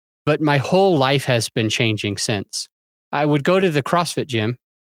but my whole life has been changing since. I would go to the CrossFit gym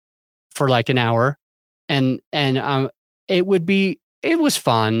for like an hour, and it was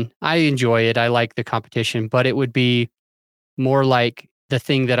fun. I enjoy it. I like the competition, but it would be more like the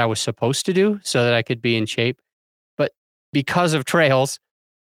thing that I was supposed to do so that I could be in shape. But because of trails,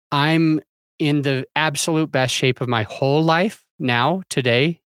 I'm in the absolute best shape of my whole life now,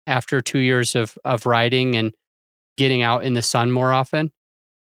 today, after 2 years of riding and getting out in the sun more often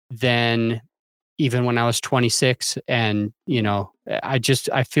than even when I was 26. And,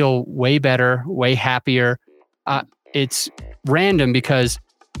 I feel way better, way happier. It's random because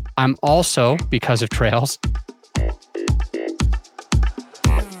I'm also, because of trails,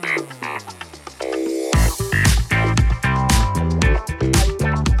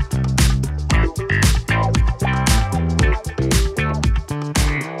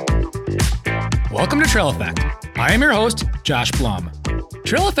 Welcome to Trail Effect. I am your host, Josh Blum.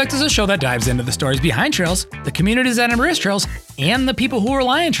 Trail Effect is a show that dives into the stories behind trails, the communities that embrace trails, and the people who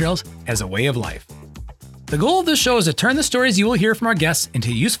rely on trails as a way of life. The goal of this show is to turn the stories you will hear from our guests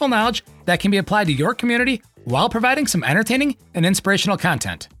into useful knowledge that can be applied to your community while providing some entertaining and inspirational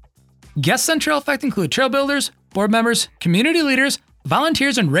content. Guests on Trail Effect include trail builders, board members, community leaders,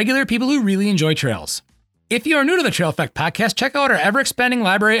 volunteers, and regular people who really enjoy trails. If you are new to the Trail Effect podcast, check out our ever-expanding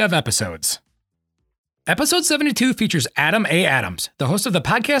library of episodes. Episode 72 features Adam A. Adams, the host of the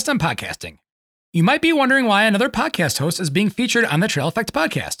podcast on podcasting. You might be wondering why another podcast host is being featured on the Trail Effect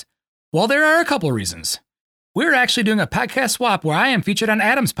podcast. Well, there are a couple reasons. We're actually doing a podcast swap where I am featured on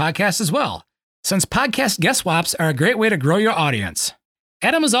Adam's podcast as well, since podcast guest swaps are a great way to grow your audience.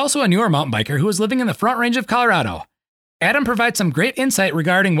 Adam is also a newer mountain biker who is living in the Front Range of Colorado. Adam provides some great insight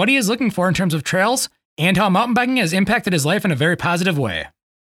regarding what he is looking for in terms of trails and how mountain biking has impacted his life in a very positive way.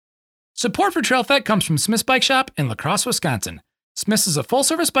 Support for Trail Effect comes from Smith's Bike Shop in La Crosse, Wisconsin. Smith's is a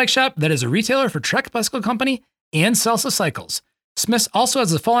full-service bike shop that is a retailer for Trek Bicycle Company and Salsa Cycles. Smith's also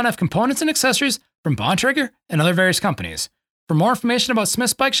has the full NF components and accessories from Bontrager and other various companies. For more information about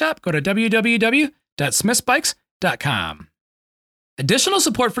Smith's Bike Shop, go to www.smithsbikes.com. Additional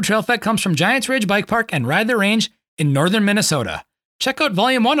support for Trail Effect comes from Giants Ridge Bike Park and Ride the Range in northern Minnesota. Check out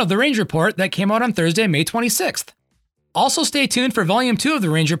Volume 1 of the Range Report that came out on Thursday, May 26th. Also stay tuned for Volume 2 of the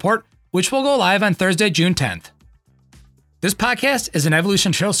Range Report, which will go live on Thursday, June 10th. This podcast is an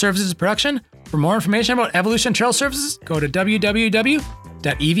Evolution Trail Services production. For more information about Evolution Trail Services, go to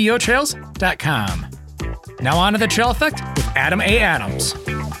www.evotrails.com. Now on to the Trail Effect with Adam A. Adams.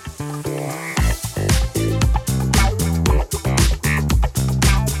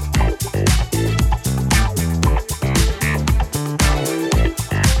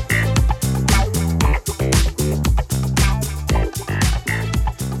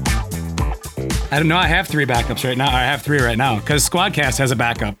 I don't know. I have three backups right now. I have three right now because Squadcast has a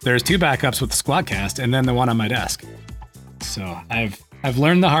backup. There's two backups with Squadcast and then the one on my desk. So I've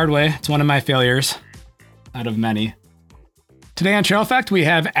learned the hard way. It's one of my failures out of many. Today on Trail Effect, we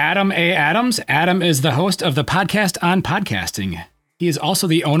have Adam A. Adams. Adam is the host of the podcast on podcasting. He is also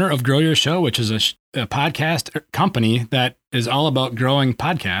the owner of Grow Your Show, which is a podcast company that is all about growing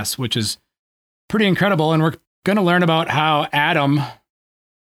podcasts, which is pretty incredible. And we're going to learn about how Adam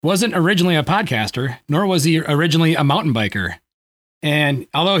wasn't originally a podcaster, nor was he originally a mountain biker. And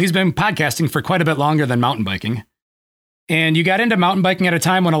although he's been podcasting for quite a bit longer than mountain biking, and you got into mountain biking at a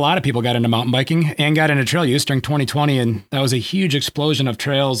time when a lot of people got into mountain biking and got into trail use during 2020, and that was a huge explosion of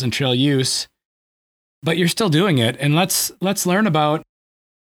trails and trail use. But you're still doing it, and let's learn about.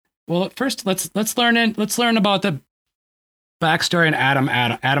 Well, first let's learn about the backstory in Adam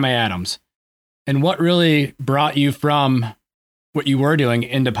A. Adams, and what really brought you from what you were doing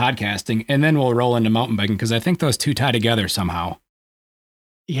into podcasting, and then we'll roll into mountain biking because I think those two tie together somehow.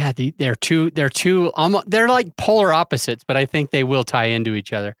 Yeah, they're like polar opposites, but I think they will tie into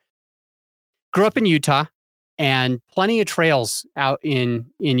each other. Grew up in Utah, and plenty of trails out in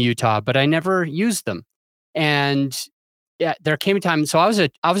Utah, but I never used them. And yeah, there came a time. So I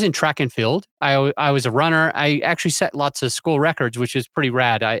was in track and field. I was a runner. I actually set lots of school records, which is pretty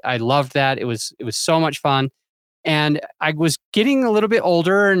rad. I loved that. It was so much fun. And I was getting a little bit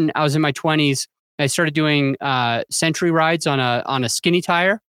older, and I was in my 20s. I started doing century rides on a skinny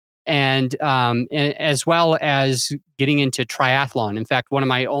tire, and as well as getting into triathlon. In fact, one of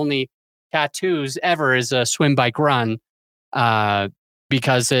my only tattoos ever is a swim, bike, run,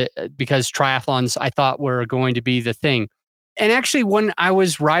 because triathlons I thought were going to be the thing. And actually, when I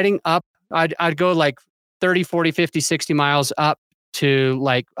was riding up, I'd go like 30, 40, 50, 60 miles up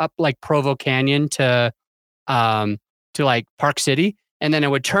Provo Canyon to like Park City, and then I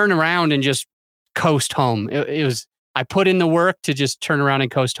would turn around and just coast home. It was I put in the work to just turn around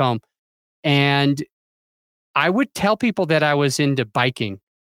and coast home. And I would tell people that I was into biking,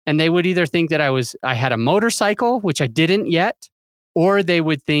 and they would either think that I had a motorcycle, which I didn't yet, or they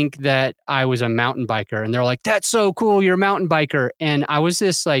would think that I was a mountain biker. And they're like, "That's so cool, you're a mountain biker." And I was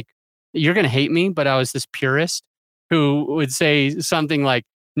this like, you're going to hate me, but I was this purist who would say something like,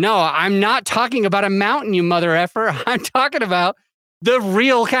 "No, I'm not talking about a mountain, you mother effer. I'm talking about the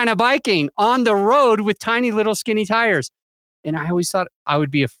real kind of biking on the road with tiny little skinny tires." And I always thought I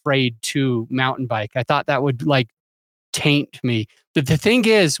would be afraid to mountain bike. I thought that would like taint me. But the thing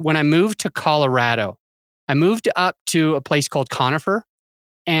is, when I moved to Colorado, I moved up to a place called Conifer,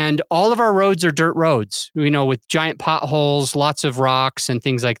 and all of our roads are dirt roads, with giant potholes, lots of rocks and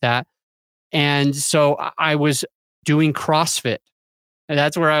things like that. And so I was doing CrossFit. And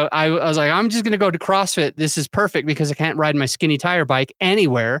that's where I was like, I'm just going to go to CrossFit. This is perfect because I can't ride my skinny tire bike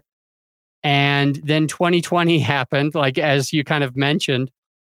anywhere. And then 2020 happened, like as you kind of mentioned.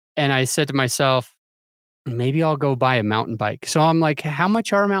 And I said to myself, maybe I'll go buy a mountain bike. So I'm like, how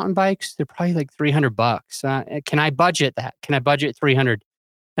much are mountain bikes? They're probably like $300. Can I budget that? Can I budget 300?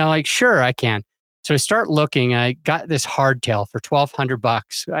 And I'm like, sure, I can. So I start looking. I got this hardtail for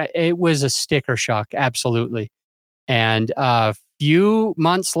 $1,200. It was a sticker shock, absolutely. And a few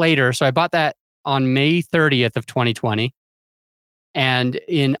months later, so I bought that on May 30th of 2020. And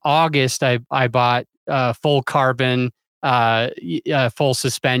in August, I bought full carbon, full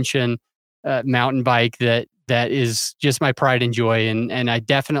suspension mountain bike that is just my pride and joy. And I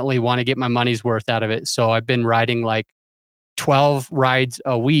definitely want to get my money's worth out of it. So I've been riding like 12 rides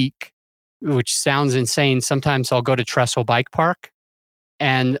a week, which sounds insane. Sometimes I'll go to Trestle Bike Park.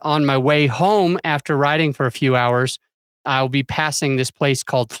 And on my way home after riding for a few hours, I'll be passing this place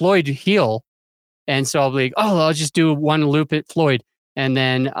called Floyd Hill. And so I'll be like, oh, I'll just do one loop at Floyd. And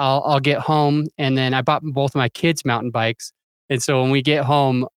then I'll get home. And then I bought both of my kids mountain bikes. And so when we get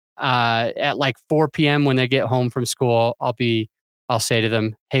home at like 4 p.m. when they get home from school, I'll say to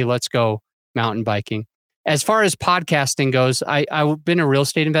them, hey, let's go mountain biking. As far as podcasting goes, I've been a real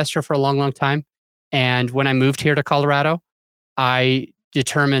estate investor for a long, long time. And when I moved here to Colorado, I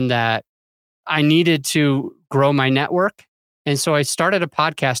determined that I needed to grow my network. And so I started a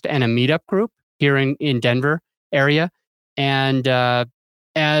podcast and a meetup group here in Denver area. And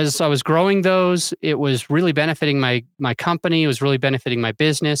as I was growing those, it was really benefiting my company. It was really benefiting my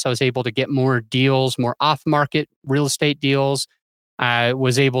business. I was able to get more deals, more off-market real estate deals. I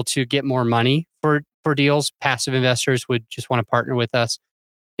was able to get more money for deals. Passive investors would just want to partner with us.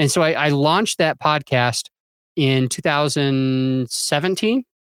 And so I launched that podcast in 2017.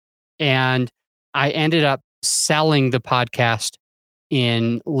 And I ended up selling the podcast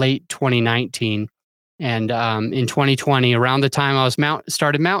in late 2019. And in 2020, around the time I was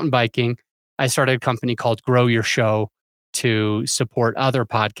started mountain biking, I started a company called Grow Your Show to support other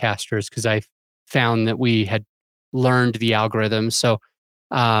podcasters because I found that we had learned the algorithms. So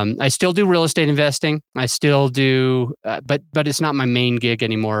I still do real estate investing. I still do, but it's not my main gig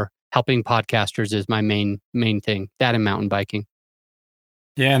anymore. Helping podcasters is my main thing. That and mountain biking.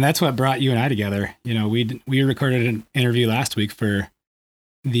 Yeah, and that's what brought you and I together. We recorded an interview last week for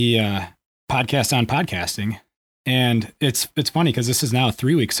the podcast on podcasting, and it's funny because this is now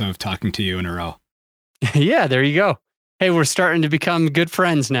 3 weeks of talking to you in a row. Yeah, there you go. Hey, we're starting to become good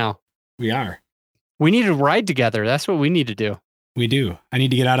friends now. We are. We need to ride together. That's what we need to do. We do. I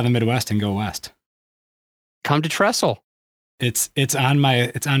need to get out of the Midwest and go west. Come to Trestle. It's on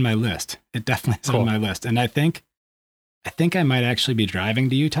my list. It definitely is on my list, and I think I might actually be driving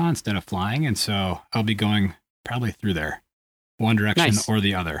to Utah instead of flying. And so I'll be going probably through there, one direction or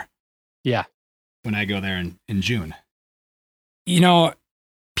the other. Yeah. When I go there in June.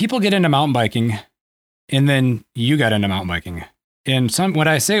 People get into mountain biking and then you got into mountain biking. And what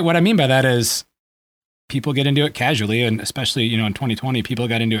I mean by that is people get into it casually. And especially, in 2020, people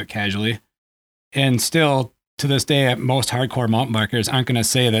got into it casually. And still to this day, most hardcore mountain bikers aren't going to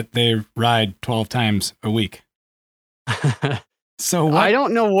say that they ride 12 times a week. So I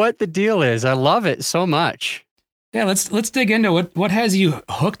don't know what the deal is. I love it so much. Yeah, let's dig into what has you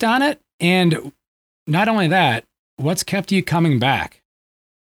hooked on it, and not only that, what's kept you coming back?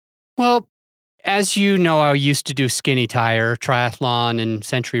 Well, as you know, I used to do skinny tire, triathlon, and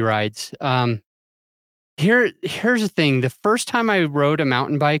century rides. Here's the thing: the first time I rode a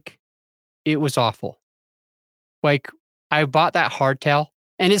mountain bike, it was awful. Like I bought that hardtail,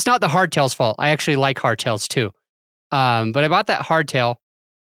 and it's not the hardtail's fault. I actually like hardtails too. But I bought that hardtail,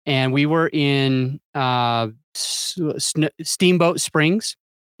 and we were in Steamboat Springs,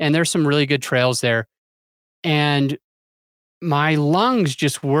 and there's some really good trails there. And my lungs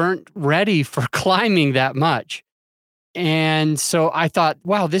just weren't ready for climbing that much. And so I thought,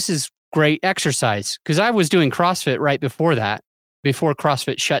 wow, this is great exercise, because I was doing CrossFit right before that, before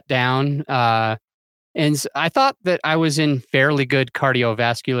CrossFit shut down. I thought that I was in fairly good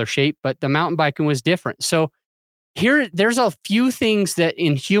cardiovascular shape, but the mountain biking was different. So there's a few things that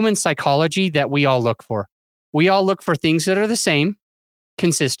in human psychology that we all look for. We all look for things that are the same,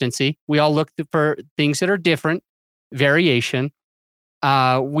 consistency. We all look for things that are different, variation.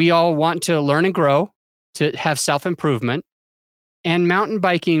 We all want to learn and grow, to have self-improvement. And mountain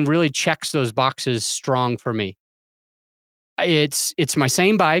biking really checks those boxes strong for me. It's my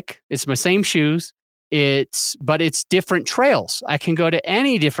same bike, it's my same shoes, but it's different trails. I can go to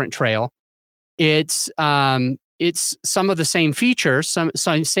any different trail. It's some of the same features, some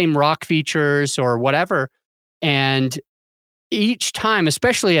same rock features or whatever. And each time,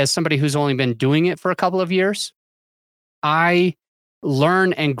 especially as somebody who's only been doing it for a couple of years, I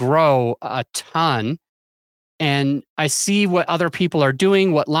learn and grow a ton. And I see what other people are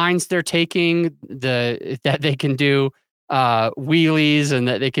doing, what lines they're taking, that they can do wheelies, and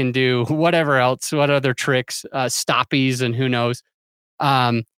that they can do whatever else, what other tricks, stoppies, and who knows.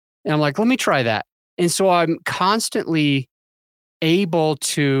 And I'm like, let me try that. And so I'm constantly able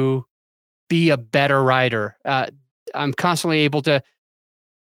to be a better rider. I'm constantly able to.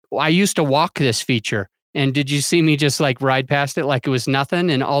 I used to walk this feature, and did you see me just like ride past it like it was nothing?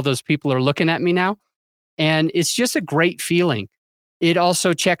 And all those people are looking at me now. And it's just a great feeling. It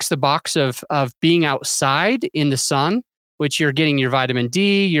also checks the box of being outside in the sun, which you're getting your vitamin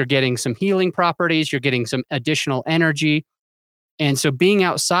D, you're getting some healing properties, you're getting some additional energy. And so being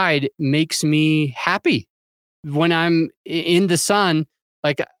outside makes me happy. When I'm in the sun,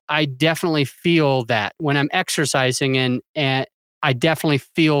 like I definitely feel that when I'm exercising, and I definitely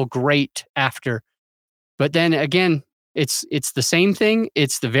feel great after. But then again, it's the same thing.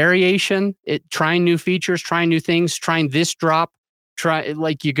 It's the variation. Trying new features, trying new things, trying this drop.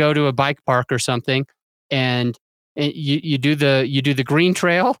 Like you go to a bike park or something, and you do the green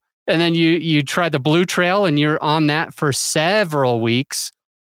trail, and then you try the blue trail, and you're on that for several weeks,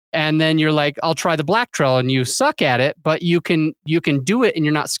 and then you're like, I'll try the black trail, and you suck at it, but you can do it, and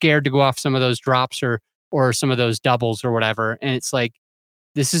you're not scared to go off some of those drops or some of those doubles or whatever. And it's like,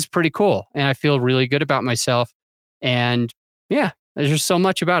 this is pretty cool, and I feel really good about myself. And yeah, there's just so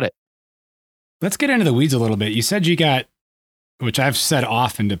much about it. Let's get into the weeds a little bit. You said you got, which I've said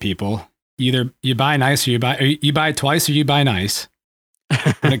often to people, either you buy nice or you buy twice or you buy nice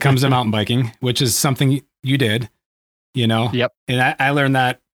when it comes to mountain biking, which is something you did, you know? Yep. And I learned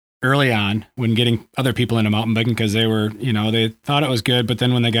that early on when getting other people into mountain biking, because they were, they thought it was good, but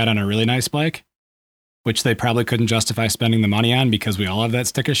then when they got on a really nice bike, which they probably couldn't justify spending the money on because we all have that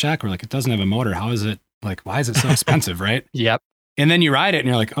sticker shock. We're like, it doesn't have a motor. How is it? Like, why is it so expensive, right? Yep. And then you ride it and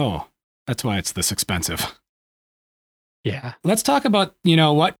you're like, oh, that's why it's this expensive. Yeah. Let's talk about,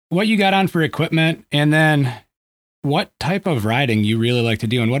 what you got on for equipment, and then what type of riding you really like to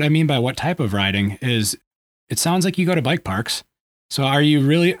do. And what I mean by what type of riding is, it sounds like you go to bike parks. So are you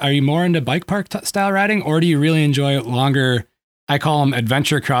more into bike park style riding, or do you really enjoy longer, I call them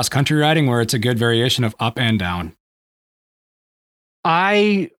adventure cross country riding, where it's a good variation of up and down?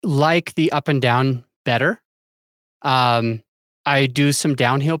 I like the up and down better. I do some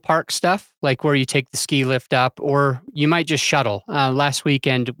downhill park stuff, like where you take the ski lift up, or you might just shuttle. Last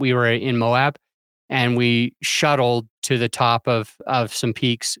weekend we were in Moab, and we shuttled to the top of some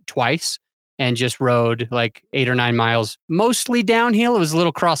peaks twice, and just rode like 8 or 9 miles, mostly downhill. It was a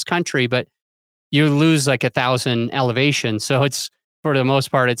little cross country, but you lose like 1,000 elevation. So it's, for the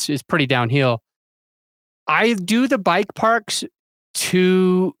most part, it's pretty downhill. I do the bike parks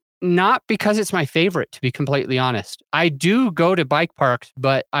not because it's my favorite, to be completely honest. I do go to bike parks,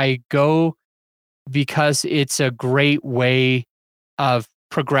 but I go because it's a great way of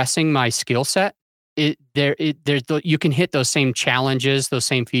progressing my skill set. You can hit those same challenges, those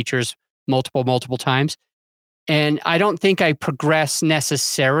same features multiple times. And I don't think I progress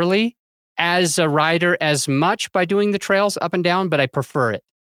necessarily as a rider as much by doing the trails up and down, but I prefer it.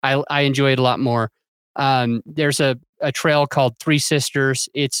 I enjoy it a lot more. There's a trail called Three Sisters.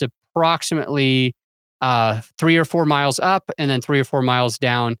 It's approximately 3 or 4 miles up and then 3 or 4 miles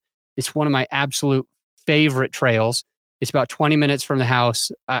down. It's one of my absolute favorite trails. It's about 20 minutes from the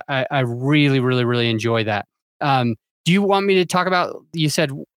house. I really, really, really enjoy that. Do you want me to talk about, you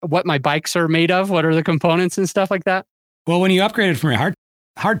said, what my bikes are made of? What are the components and stuff like that? Well, when you upgraded from your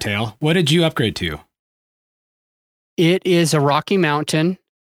hardtail, what did you upgrade to? It is a Rocky Mountain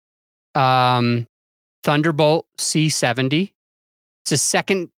Thunderbolt C70. It's a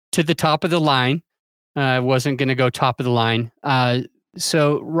second to the top of the line. I wasn't going to go top of the line.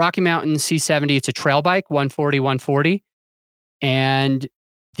 So Rocky Mountain C70, it's a trail bike, 140. And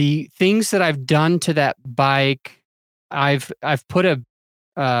the things that I've done to that bike, I've put a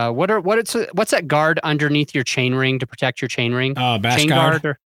what's that guard underneath your chain ring to protect your chain ring? Bash chain guard?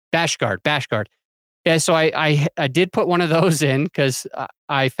 or bash guard. Yeah, so I did put one of those in because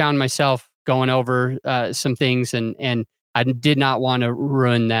I found myself going over some things and I did not want to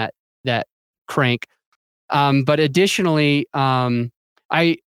ruin that crank. But additionally,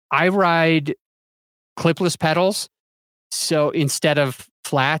 I ride clipless pedals. So instead of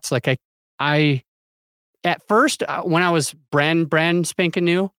flats, like I at first when I was brand spanking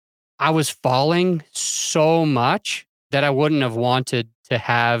new, I was falling so much that I wouldn't have wanted to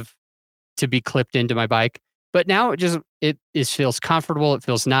have to be clipped into my bike. But now it feels comfortable. It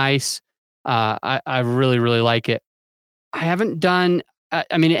feels nice. I really, really like it. I haven't done,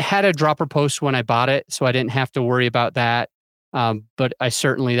 I mean, it had a dropper post when I bought it, so I didn't have to worry about that. But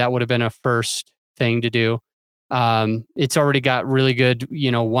that would have been a first thing to do. It's already got really good,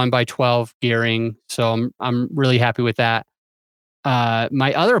 1x12 gearing. So I'm really happy with that.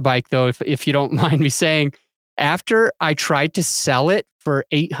 My other bike though, if you don't mind me saying, after I tried to sell it for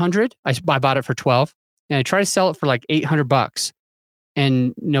 800, I bought it for 12 and I tried to sell it for like $800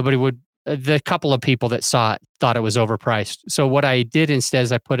 and nobody would, the couple of people that saw it thought it was overpriced. So what I did instead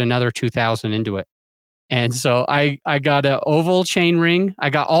is I put another 2,000 into it. And so I got an oval chain ring. I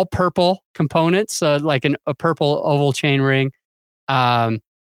got all purple components, like a purple oval chain ring. I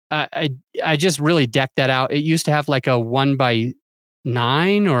just really decked that out. It used to have like a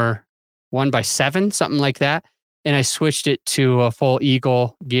 1x9 or 1x7, something like that. And I switched it to a full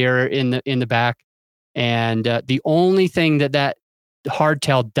Eagle gear in the back. And the only thing that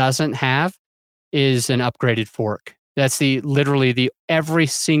hardtail doesn't have is an upgraded fork. That's literally every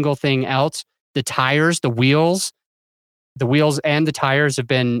single thing else. The tires, the wheels and the tires have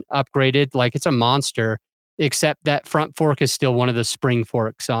been upgraded. Like it's a monster, except that front fork is still one of the spring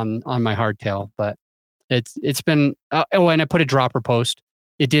forks on my hardtail. But it's been, and I put a dropper post.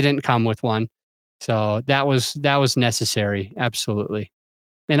 It didn't come with one. So that was necessary. Absolutely.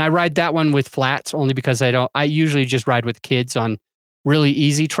 And I ride that one with flats only because I usually just ride with kids on really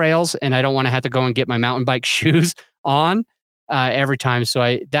easy trails and I don't want to have to go and get my mountain bike shoes on every time.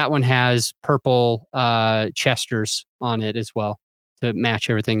 So that one has purple Chesters on it as well to match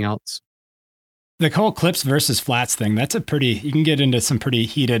everything else. The whole clips versus flats thing, you can get into some pretty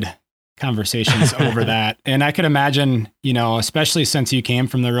heated conversations over that. And I could imagine, especially since you came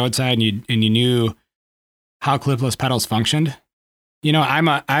from the roadside and you knew how clipless pedals functioned.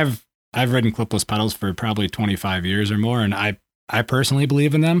 I've ridden clipless pedals for probably 25 years or more. And I personally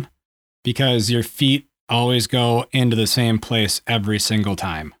believe in them because your feet always go into the same place every single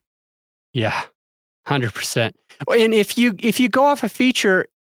time. Yeah, 100%. And if you go off a feature,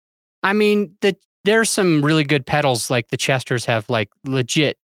 I mean, there's some really good pedals, like the Chesters have like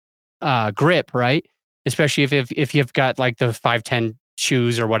legit grip, right? Especially if you've got like the 510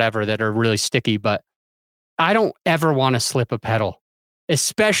 shoes or whatever that are really sticky. But I don't ever want to slip a pedal,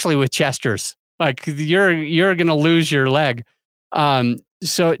 especially with Chesters. Like you're gonna lose your leg.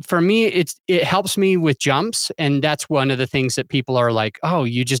 So for me, it helps me with jumps, and that's one of the things that people are like, "Oh,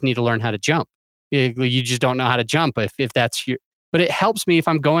 you just need to learn how to jump. You just don't know how to jump." If that's your, but it helps me if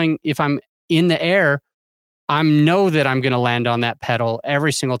I'm in the air, I know that I'm going to land on that pedal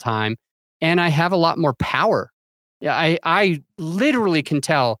every single time, and I have a lot more power. Yeah, I literally can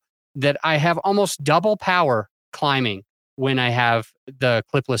tell that I have almost double power climbing when I have the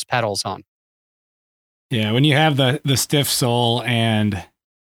clipless pedals on. Yeah, when you have the stiff sole and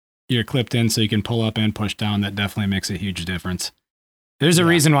you're clipped in so you can pull up and push down, that definitely makes a huge difference. There's a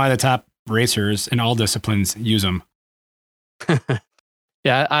reason why the top racers in all disciplines use them.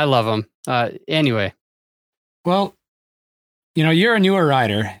 Yeah, I love them. Anyway. Well, you're a newer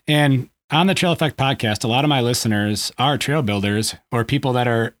rider, and on the Trail Effect podcast, a lot of my listeners are trail builders or people that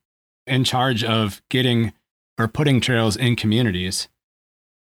are in charge of getting or putting trails in communities.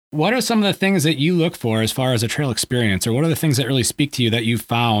 What are some of the things that you look for as far as a trail experience, or what are the things that really speak to you that you've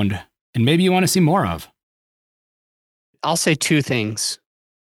found and maybe you want to see more of? I'll say two things.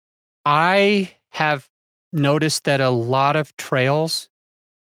 I have noticed that a lot of trails,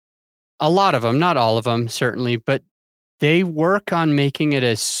 a lot of them, not all of them, certainly, but they work on making it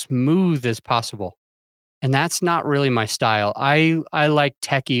as smooth as possible. And that's not really my style. I like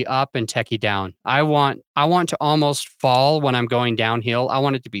techie up and techie down. I want to almost fall when I'm going downhill. I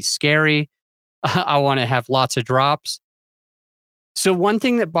want it to be scary. I want to have lots of drops. So one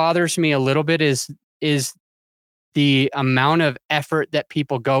thing that bothers me a little bit is the amount of effort that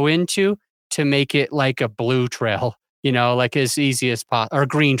people go into to make it like a blue trail. like as easy as possible, or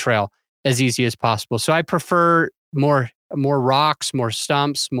green trail as easy as possible. So I prefer more rocks, more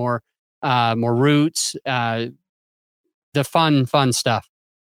stumps, more roots, the fun stuff,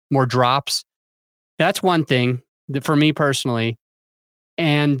 more drops. That's one thing that for me personally.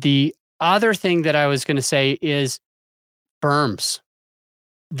 And the other thing that I was going to say is berms.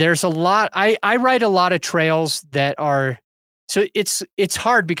 There's a lot. I ride a lot of trails that are, so it's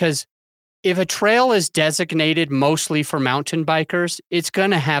hard because if a trail is designated mostly for mountain bikers, it's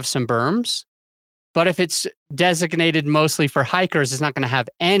going to have some berms. But if it's designated mostly for hikers, it's not going to have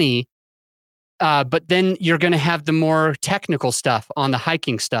any. But then you're going to have the more technical stuff on the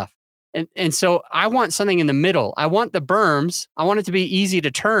hiking stuff. And so I want something in the middle. I want the berms. I want it to be easy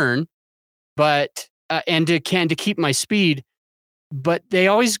to turn, but and to keep my speed. But they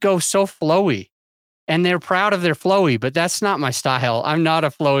always go so flowy, and they're proud of their flowy. But that's not my style. I'm not a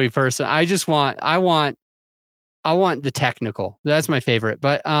flowy person. I want the technical. That's my favorite.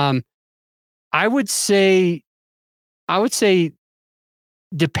 But I would say,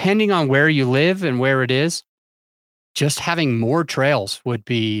 depending on where you live and where it is, just having more trails would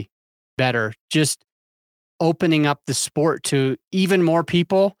be better. Just opening up the sport to even more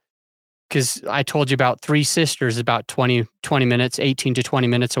people. Because I told you about Three Sisters, about 20 minutes, 18 to 20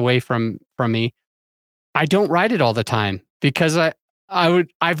 minutes away from me. I don't ride it all the time because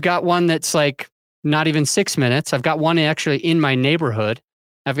I've got one that's like not even 6 minutes. I've got one actually in my neighborhood.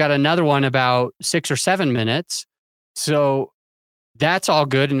 I've got another one about 6 or 7 minutes. So that's all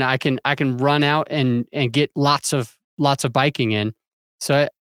good. And I can run out and get lots of biking in. So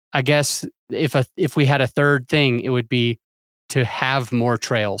I guess if we had a third thing, it would be to have more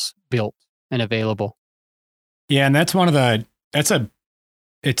trails built and available. Yeah. And that's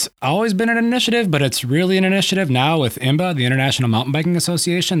it's always been an initiative, but it's really an initiative now with IMBA, the International Mountain Biking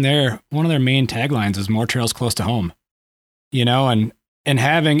Association. One of their main taglines is more trails close to home, and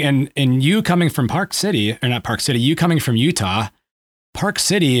having, and you coming from you coming from Utah, Park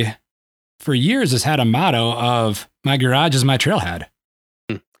City for years has had a motto of my garage is my trailhead.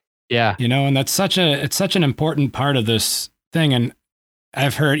 Yeah. And it's such an important part of this thing. And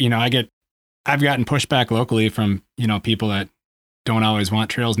I've heard, I've gotten pushback locally from, people that don't always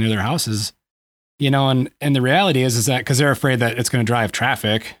want trails near their houses, and the reality is that because they're afraid that it's going to drive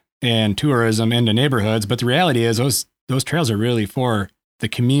traffic and tourism into neighborhoods. But the reality is those trails are really for the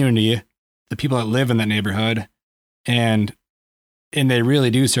community, the people that live in that neighborhood. And they really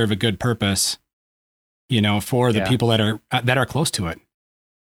do serve a good purpose, for the people that are close to it.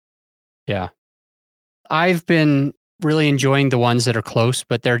 Yeah. I've been really enjoying the ones that are close,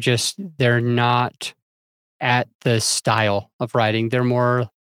 but they're not at the style of riding. They're more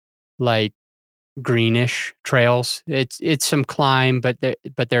like greenish trails. It's some climb, but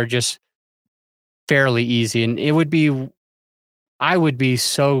they're just fairly easy. And I would be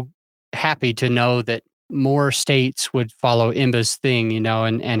so happy to know that more states would follow IMBA's thing,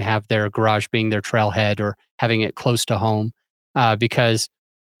 and have their garage being their trailhead or having it close to home, because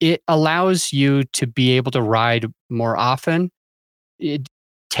it allows you to be able to ride more often. It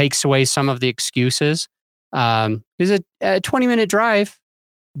takes away some of the excuses. Because a 20-minute drive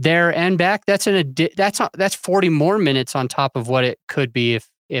there and back, that's 40 more minutes on top of what it could be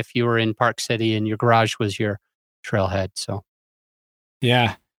if you were in Park City and your garage was your trailhead. So,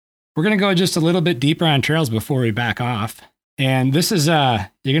 yeah, we're gonna go just a little bit deeper on trails before we back off. And this is you're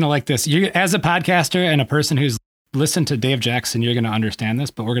gonna like this. You, as a podcaster and a person who's listened to Dave Jackson, you're gonna understand this.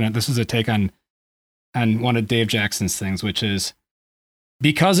 But this is a take on one of Dave Jackson's things, which is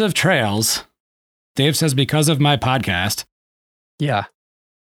because of trails. Dave says, because of my podcast. Yeah.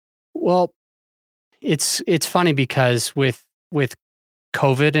 Well, it's funny because with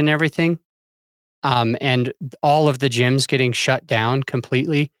COVID and everything, and all of the gyms getting shut down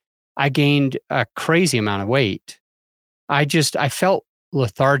completely, I gained a crazy amount of weight. I felt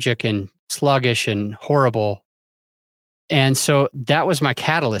lethargic and sluggish and horrible. And so that was my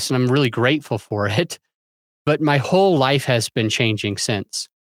catalyst, and I'm really grateful for it. But my whole life has been changing since.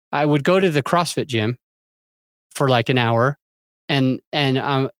 I would go to the CrossFit gym for like an hour, and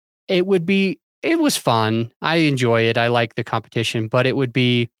it was fun. I enjoy it. I like the competition, but it would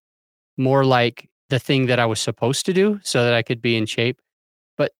be more like the thing that I was supposed to do so that I could be in shape.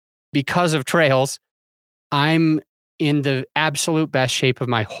 But because of trails, I'm in the absolute best shape of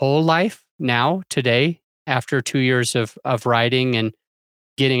my whole life now, today, after 2 years of riding and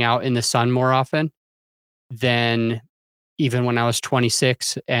getting out in the sun more often than even when I was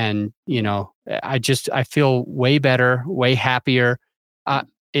 26. And, I feel way better, way happier.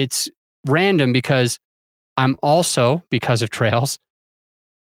 It's random because I'm also, because of trails,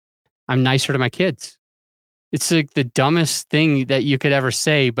 I'm nicer to my kids. It's like the dumbest thing that you could ever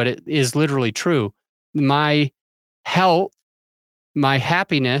say, but it is literally true. My health, my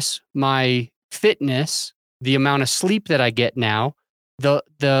happiness, my fitness, the amount of sleep that I get now, the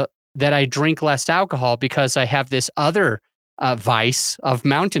that I drink less alcohol because I have this other vice of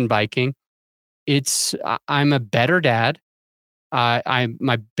mountain biking. I'm a better dad.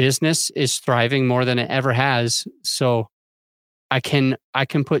 My business is thriving more than it ever has. So I can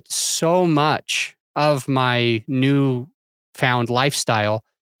put so much of my new found lifestyle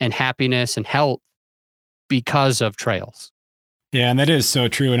and happiness and health because of trails. Yeah, and that is so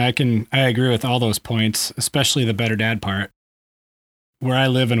true. And I agree with all those points, especially the better dad part. Where I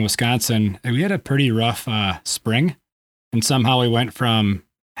live in Wisconsin, we had a pretty rough spring, and somehow we went from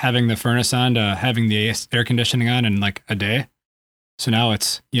having the furnace on to having the air conditioning on in like a day. So now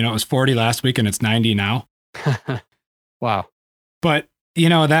it's, it was 40 last week and it's 90 now. Wow. But,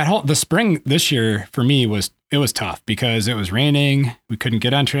 the spring this year for me was tough because it was raining. We couldn't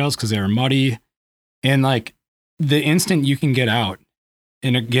get on trails because they were muddy. And like the instant you can get out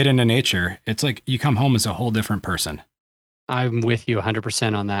and get into nature, it's like you come home as a whole different person. I'm with you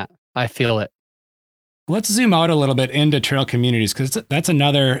 100% on that. I feel it. Let's zoom out a little bit into trail communities because that's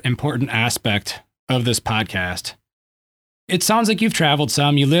another important aspect of this podcast. It sounds like you've traveled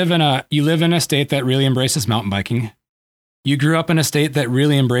some. You live in a state that really embraces mountain biking. You grew up in a state that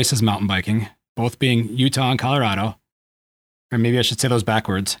really embraces mountain biking, both being Utah and Colorado. Or maybe I should say those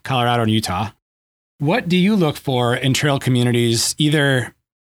backwards, Colorado and Utah. What do you look for in trail communities, either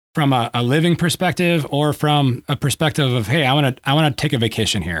from a living perspective or from a perspective of, hey, I want to take a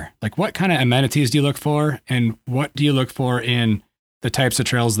vacation here? Like, what kind of amenities do you look for, and what do you look for in the types of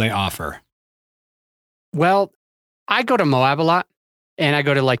trails they offer? Well, I go to Moab a lot, and I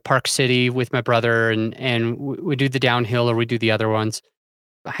go to like Park City with my brother, and we do the downhill or we do the other ones.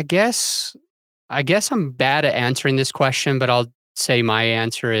 I guess I'm bad at answering this question, but I'll say my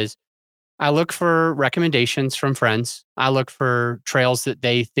answer is I look for recommendations from friends. I look for trails that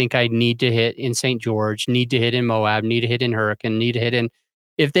they think I need to hit in St. George, need to hit in Moab, need to hit in Hurricane, need to hit in.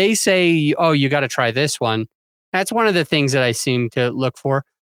 If they say, oh, you got to try this one, that's one of the things that I seem to look for.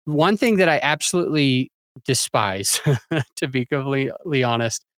 One thing that I absolutely despise, to be completely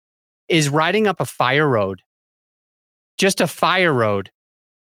honest, is riding up a fire road. Just a fire road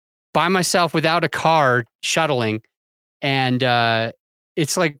by myself without a car shuttling. And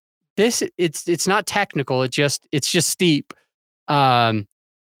it's like, it's not technical. It's just steep. And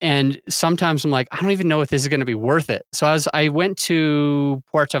sometimes I'm like, I don't even know if this is going to be worth it. So I went to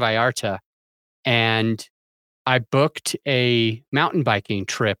Puerto Vallarta and I booked a mountain biking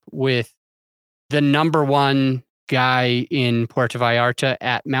trip with the number one guy in Puerto Vallarta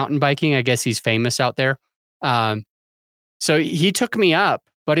at mountain biking. I guess he's famous out there. So he took me up,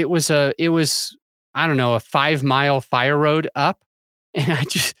 but it was I don't know, a 5-mile fire road up. And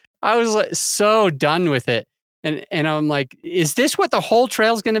I was like so done with it. And I'm like, is this what the whole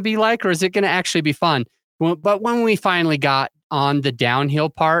trail is going to be like, or is it going to actually be fun? Well, but when we finally got on the downhill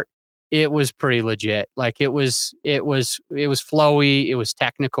part, it was pretty legit. Like it was flowy. It was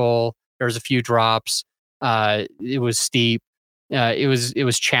technical. There was a few drops. It was steep. It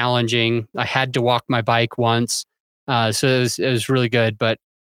was challenging. I had to walk my bike once. So it was really good. But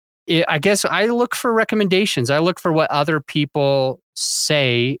I guess I look for recommendations. I look for what other people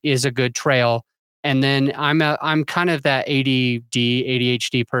say is a good trail. And then I'm kind of that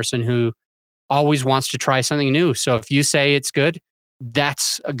ADHD person who always wants to try something new. So if you say it's good,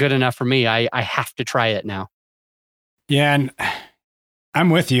 that's good enough for me. I have to try it now. Yeah, and I'm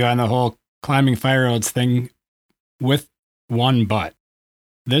with you on the whole climbing fire roads thing with one but.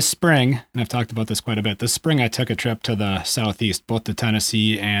 This spring, and I've talked about this quite a bit, this spring I took a trip to the southeast, both to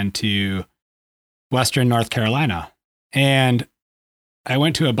Tennessee and to Western North Carolina. And I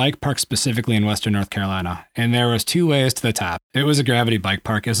went to a bike park specifically in Western North Carolina, and there was 2 ways to the top. It was a gravity bike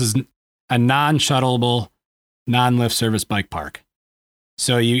park. This is a non-shuttleable, non-lift service bike park.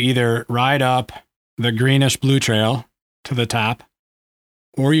 So you either ride up the greenish blue trail to the top,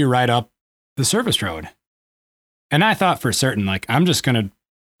 or you ride up the service road. And I thought for certain, like, I'm going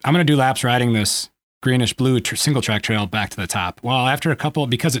to do laps riding this greenish blue single track trail back to the top. Well, after a couple,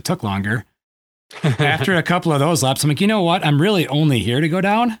 because it took longer, after a couple of those laps, I'm like, you know what? I'm really only here to go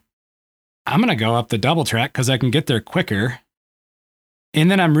down. I'm going to go up the double track because I can get there quicker.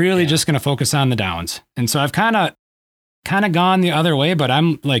 And then I'm really just going to focus on the downs. And so I've kind of gone the other way, but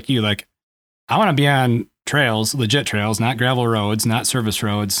I'm like you, like, I want to be on trails, legit trails, not gravel roads, not service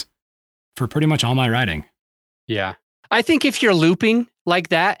roads for pretty much all my riding. Yeah. I think if you're looping like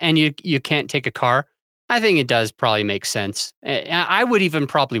that and you can't take a car, I think it does probably make sense. I would even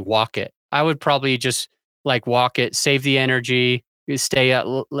probably walk it. I would probably just like walk it, save the energy, stay at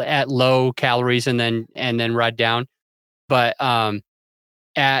low calories, and then ride down. But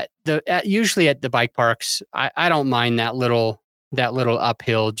usually at the bike parks, I don't mind that little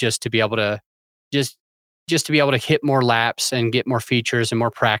uphill just to be able to just to be able to hit more laps and get more features and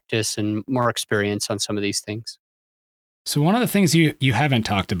more practice and more experience on some of these things. So one of the things you haven't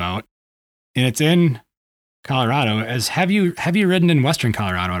talked about, and it's in Colorado, is have you ridden in Western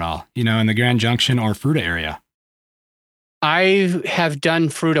Colorado at all? In the Grand Junction or Fruita area? I have done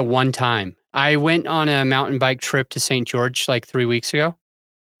Fruita one time. I went on a mountain bike trip to St. George like 3 weeks ago.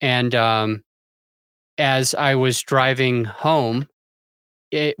 And as I was driving home,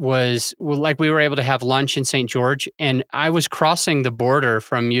 it was like we were able to have lunch in St. George, and I was crossing the border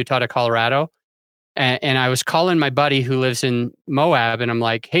from Utah to Colorado, and I was calling my buddy who lives in Moab, and I'm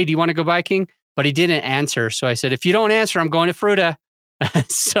like, hey, do you want to go biking? But he didn't answer. So I said, if you don't answer, I'm going to Fruita.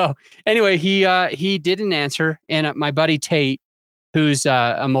 So anyway, he didn't answer. And my buddy Tate, who's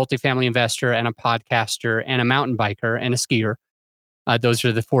a multifamily investor and a podcaster and a mountain biker and a skier, those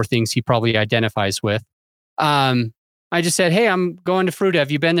are the 4 things he probably identifies with. I just said, hey, I'm going to Fruita.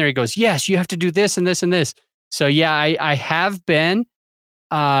 Have you been there? He goes, yes, you have to do this and this and this. So yeah, I have been.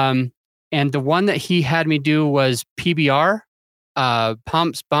 And the one that he had me do was PBR,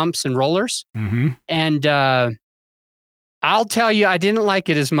 pumps, bumps, and rollers. Mm-hmm. And I'll tell you, I didn't like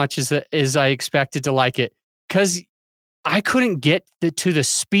it as much as I expected to like it, because I couldn't get to the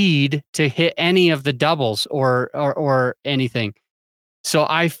speed to hit any of the doubles or anything. So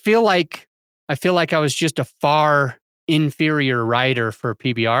I feel like I was just a far inferior rider for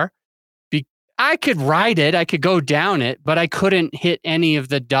PBR. I could ride it, I could go down it, but I couldn't hit any of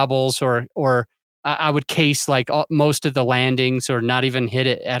the doubles or I would case like most of the landings or not even hit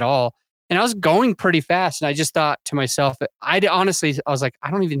it at all. And I was going pretty fast, and I just thought to myself, I was like,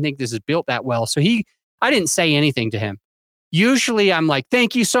 I don't even think this is built that well. So I didn't say anything to him. Usually I'm like,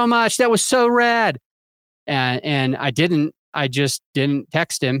 thank you so much, that was so rad. And I just didn't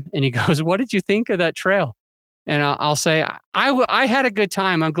text him. And he goes, what did you think of that trail? And I'll say, I had a good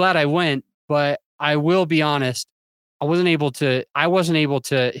time. I'm glad I went, but I will be honest, I wasn't able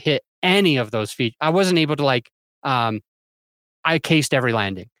to hit any of those feet. I wasn't able to I cased every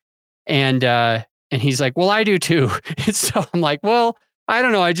landing. And he's like, well, I do too. So I'm like, well, I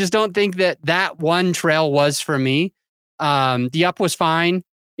don't know. I just don't think that one trail was for me. The up was fine.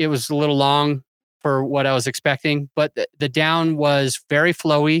 It was a little long for what I was expecting, but the down was very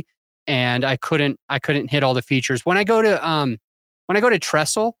flowy, and I couldn't hit all the features. When I go to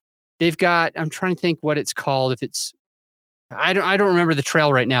Trestle, they've got, I'm trying to think what it's called. If it's, I don't remember the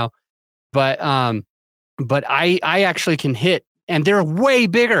trail right now, but I actually can hit, and they're way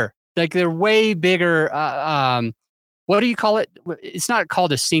bigger. Like they're way bigger. What do you call it? It's not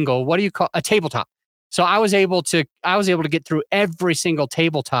called a single. What do you call a tabletop? So I was able to get through every single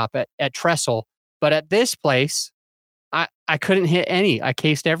tabletop at Trestle, but at this place, I couldn't hit any. I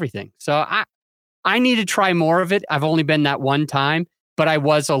cased everything. So I need to try more of it. I've only been that one time, but I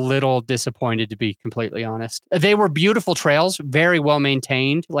was a little disappointed, to be completely honest. They were beautiful trails, very well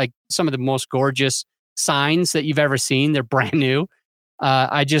maintained, like some of the most gorgeous signs that you've ever seen. They're brand new.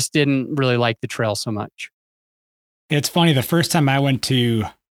 I just didn't really like the trail so much. It's funny. The first time I went to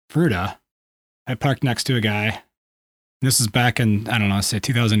Fruita, I parked next to a guy. This is back in, I don't know, say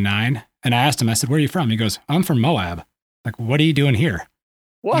 2009. And I asked him, I said, where are you from? He goes, I'm from Moab. Like, what are you doing here?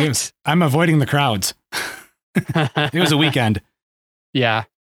 What? He goes, I'm avoiding the crowds. It was a weekend. Yeah.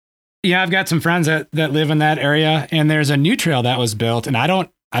 Yeah, I've got some friends that live in that area, and there's a new trail that was built, and I don't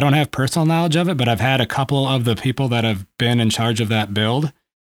have personal knowledge of it, but I've had a couple of the people that have been in charge of that build,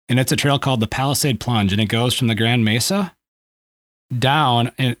 and it's a trail called the Palisade Plunge, and it goes from the Grand Mesa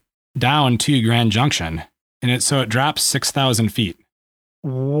down to Grand Junction, and so it drops 6,000 feet.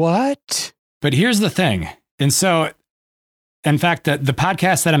 What? But here's the thing. And so, in fact, the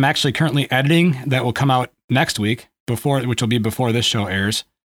podcast that I'm actually currently editing that will come out next week, which will be before this show airs,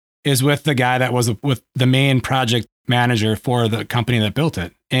 is with the guy that was with the main project manager for the company that built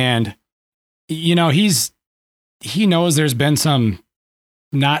it. And, he knows there's been some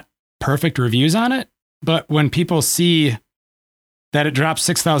not perfect reviews on it, but when people see that it drops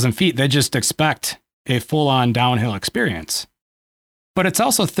 6,000 feet, they just expect a full-on downhill experience. But it's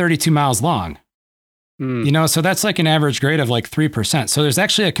also 32 miles long, so that's like an average grade of like 3%. So there's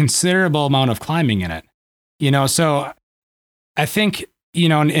actually a considerable amount of climbing in it, so I think,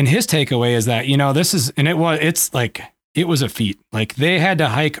 and his takeaway is that, it was a feat. Like they had to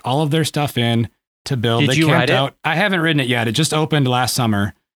hike all of their stuff in to build. Did you ride it? I haven't ridden it yet. It just opened last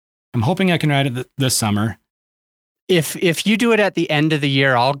summer. I'm hoping I can ride it this summer. If you do it at the end of the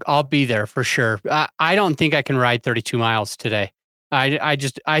year, I'll be there for sure. I don't think I can ride 32 miles today.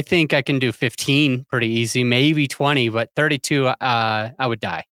 I think I can do 15 pretty easy, maybe 20, but 32 I would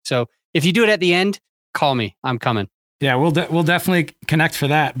die. So if you do it at the end, call me. I'm coming. Yeah, we'll definitely connect for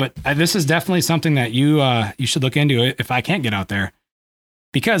that. But this is definitely something that you should look into if I can't get out there,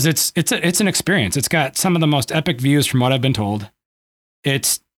 because it's an experience. It's got some of the most epic views from what I've been told.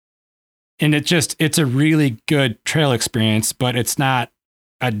 It's a really good trail experience, but it's not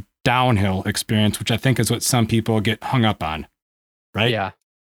a downhill experience, which I think is what some people get hung up on. Right?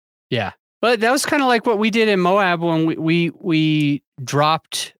 Yeah. But that was kind of like what we did in Moab when we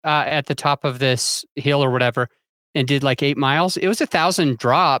dropped at the top of this hill or whatever and did like 8 miles. It was 1,000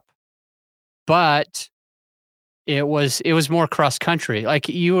 drop, but it was more cross country. Like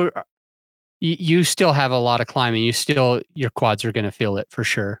you still have a lot of climbing. Your quads are going to feel it for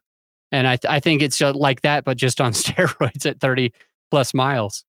sure. And I think it's just like that, but just on steroids at 30 plus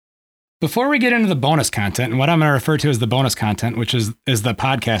miles. Before we get into the bonus content, and what I'm going to refer to as the bonus content, which is the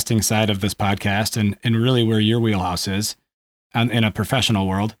podcasting side of this podcast and really where your wheelhouse is in a professional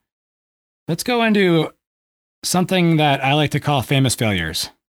world, let's go into something that I like to call famous failures.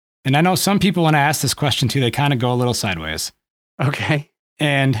 And I know some people, when I ask this question too, they kind of go a little sideways. Okay.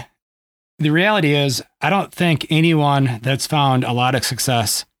 And the reality is, I don't think anyone that's found a lot of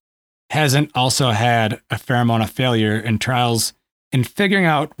success hasn't also had a fair amount of failure and trials in figuring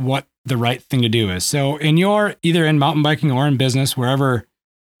out what the right thing to do is. So either in mountain biking or in business, wherever,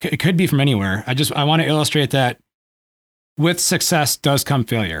 it could be from anywhere. I want to illustrate that with success does come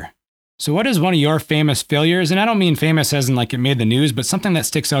failure. So what is one of your famous failures? And I don't mean famous as in like it made the news, but something that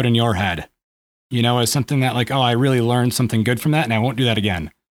sticks out in your head, as something that like, oh, I really learned something good from that and I won't do that again.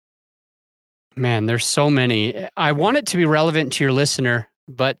 Man, there's so many. I want it to be relevant to your listener,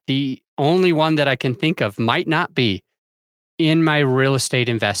 but the only one that I can think of might not be in my real estate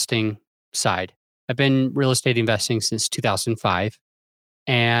investing side. I've been real estate investing since 2005.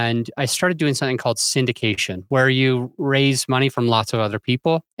 And I started doing something called syndication, where you raise money from lots of other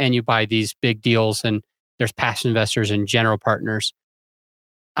people and you buy these big deals, and there's passive investors and general partners.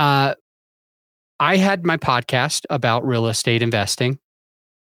 I had my podcast about real estate investing,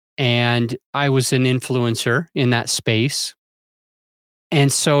 and I was an influencer in that space.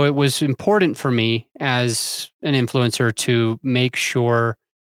 And so it was important for me as an influencer to make sure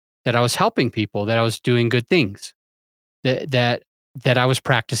that I was helping people, that I was doing good things, that I was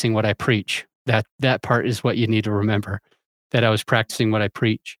practicing what I preach. That part is what you need to remember, that I was practicing what I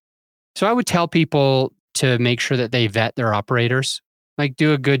preach. So I would tell people to make sure that they vet their operators, like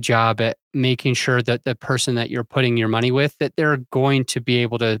do a good job at making sure that the person that you're putting your money with, that they're going to be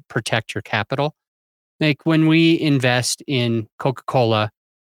able to protect your capital. Like when we invest in Coca-Cola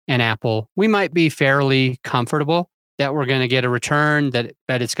and Apple, we might be fairly comfortable that we're going to get a return, that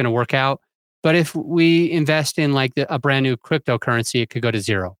it's going to work out. But if we invest in like a brand new cryptocurrency, it could go to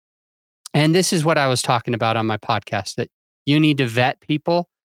zero. And this is what I was talking about on my podcast, that you need to vet people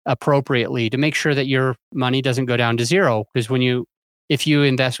appropriately to make sure that your money doesn't go down to zero. Because if you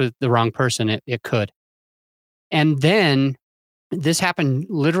invest with the wrong person, it could. And then this happened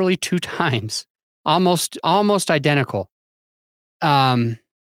literally 2 times, almost identical. We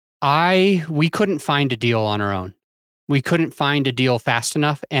couldn't find a deal on our own. We couldn't find a deal fast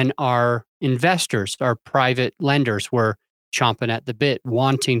enough, and our investors, our private lenders, were chomping at the bit,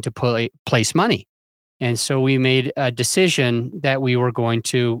 wanting to place money. And so we made a decision that we were going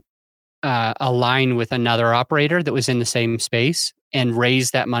to align with another operator that was in the same space and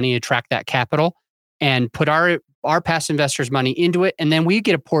raise that money, attract that capital, and put our past investors' money into it. And then we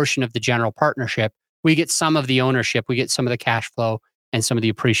get a portion of the general partnership. We get some of the ownership. We get some of the cash flow and some of the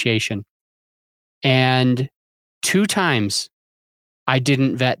appreciation. And 2 times, I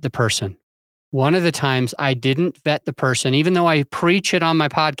didn't vet the person. One of the times I didn't vet the person, even though I preach it on my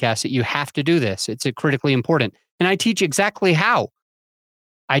podcast that you have to do this. It's critically important. And I teach exactly how.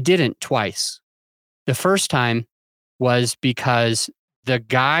 I didn't twice. The first time was because the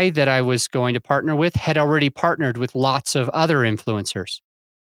guy that I was going to partner with had already partnered with lots of other influencers.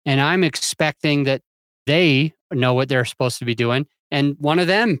 And I'm expecting that they know what they're supposed to be doing. And one of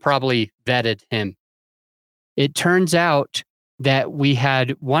them probably vetted him. It turns out that we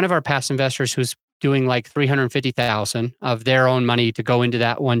had one of our past investors who's doing like $350,000 of their own money to go into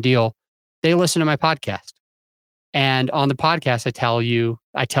that one deal. They listen to my podcast. And on the podcast,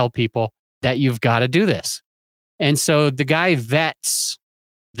 I tell people that you've got to do this. And so the guy vets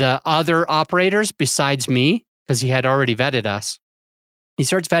the other operators besides me, because he had already vetted us. He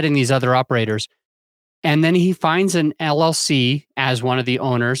starts vetting these other operators. And then he finds an LLC as one of the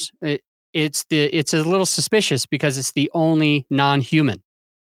owners. it's a little suspicious because it's the only non-human.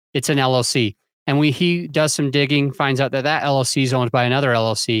 It's an LLC. And he does some digging, finds out that LLC is owned by another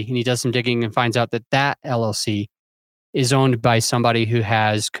LLC. And he does some digging and finds out that LLC is owned by somebody who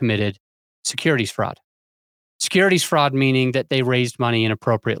has committed securities fraud. Securities fraud meaning that they raised money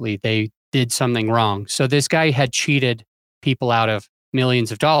inappropriately. They did something wrong. So this guy had cheated people out of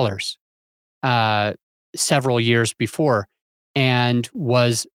millions of dollars several years before and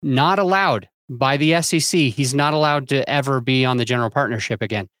was not allowed by the SEC. He's not allowed to ever be on the general partnership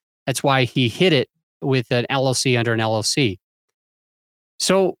again. That's why he hid it with an LLC under an LLC.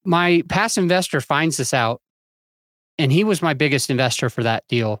 So my past investor finds this out, and he was my biggest investor for that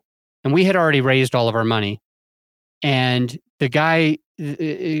deal. And we had already raised all of our money. And the guy,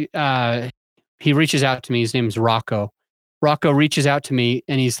 he reaches out to me. His name is Rocco. Rocco reaches out to me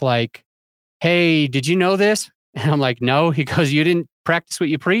and he's like, hey, did you know this? And I'm like, no. He goes, you didn't practice what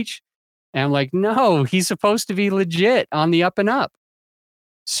you preach? And I'm like, no, he's supposed to be legit on the up and up.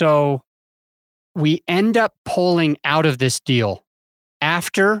 So we end up pulling out of this deal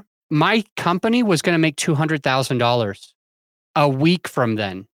after my company was going to make $200,000 a week from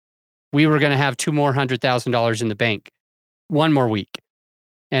then. We were going to have $200,000 more in the bank, one more week.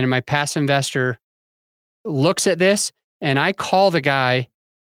 And my past investor looks at this, and I call the guy,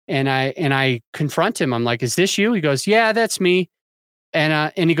 and I confront him. I'm like, "Is this you?" He goes, "Yeah, that's me."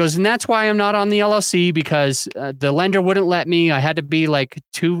 And he goes, "And that's why I'm not on the LLC, because the lender wouldn't let me. I had to be like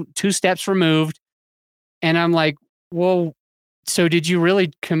two steps removed." And I'm like, "Well, so did you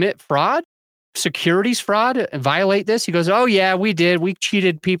really commit fraud? Securities fraud? Violate this?" He goes, "Oh yeah, we did. We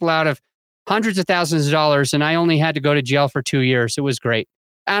cheated people out of hundreds of thousands of dollars, and I only had to go to jail for 2 years. It was great."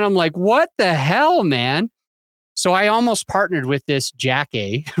 And I'm like, "What the hell, man?" So I almost partnered with this Jack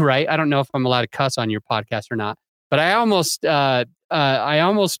A, right? I don't know if I'm allowed to cuss on your podcast or not, but I almost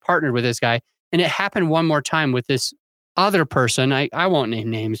partnered with this guy. And it happened one more time with this other person. I won't name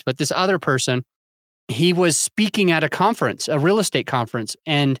names, but this other person, he was speaking at a conference, a real estate conference,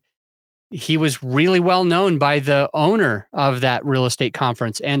 and he was really well known by the owner of that real estate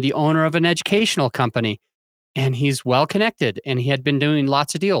conference and the owner of an educational company. And he's well connected, and he had been doing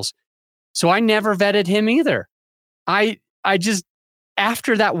lots of deals. So I never vetted him either. I just,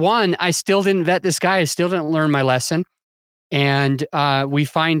 after that one, I still didn't vet this guy. I still didn't learn my lesson. And we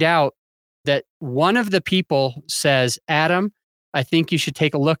find out that one of the people says, "Adam, I think you should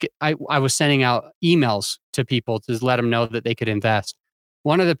take a look at," I was sending out emails to people to let them know that they could invest.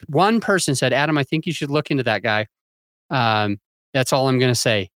 One person said, "Adam, I think you should look into that guy." That's all I'm going to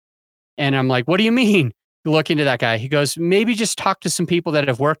say. And I'm like, "What do you mean look into that guy?" He goes, "Maybe just talk to some people that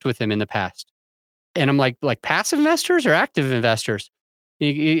have worked with him in the past." And I'm like passive investors or active investors?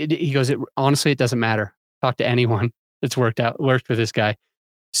 He goes, "Honestly, it doesn't matter. Talk to anyone that's worked with this guy."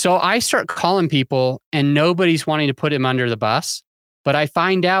 So I start calling people, and nobody's wanting to put him under the bus. But I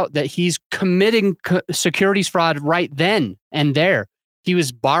find out that he's committing securities fraud right then and there. He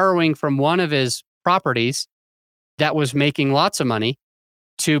was borrowing from one of his properties that was making lots of money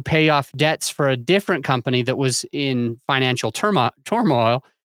to pay off debts for a different company that was in financial turmoil.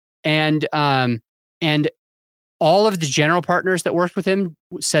 And all of the general partners that worked with him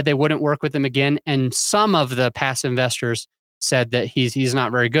said they wouldn't work with him again. And some of the past investors said that he's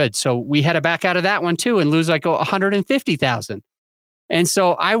not very good. So we had to back out of that one too and lose like $150,000. And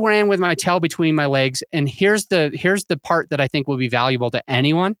so I ran with my tail between my legs. And here's the part that I think will be valuable to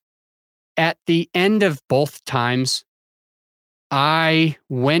anyone. At the end of both times, I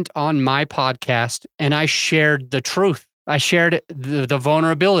went on my podcast and I shared the truth. I shared the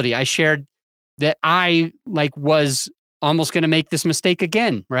vulnerability. I shared that I was almost going to make this mistake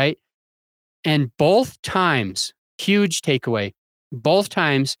again, right? And both times, huge takeaway, both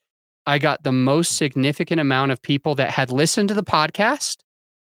times I got the most significant amount of people that had listened to the podcast,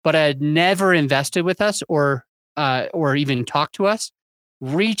 but had never invested with us or even talked to us,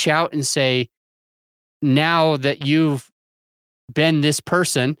 reach out and say, "Now that you've been this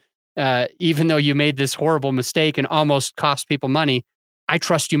person, even though you made this horrible mistake and almost cost people money, I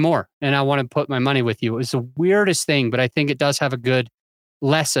trust you more and I want to put my money with you." It was the weirdest thing, but I think it does have a good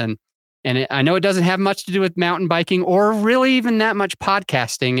lesson. And I know it doesn't have much to do with mountain biking or really even that much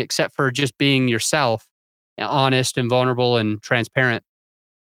podcasting, except for just being yourself, honest and vulnerable and transparent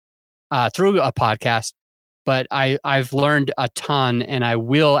through a podcast. But I've learned a ton, and I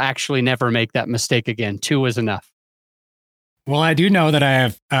will actually never make that mistake again. 2 was enough. Well, I do know that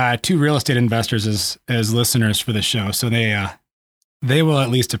I have 2 real estate investors as listeners for the show, so they will at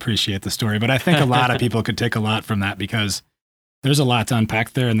least appreciate the story. But I think a lot of people could take a lot from that, because there's a lot to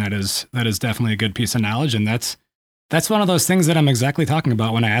unpack there, and that is definitely a good piece of knowledge, and that's That's one of those things that I'm exactly talking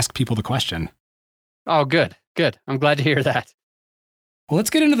about when I ask people the question. Oh, good. Good. I'm glad to hear that. Well, let's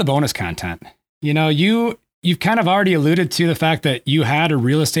get into the bonus content. You know, you've kind of already alluded to the fact that you had a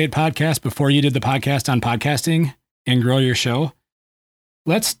real estate podcast before you did the podcast on podcasting and grow your show.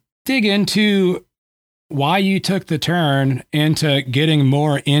 Let's dig into why you took the turn into getting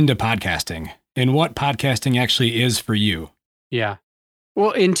more into podcasting and what podcasting actually is for you. Yeah.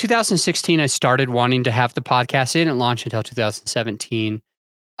 Well, in 2016, I started wanting to have the podcast. It didn't launch until 2017.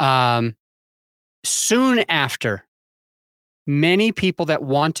 Soon after, many people that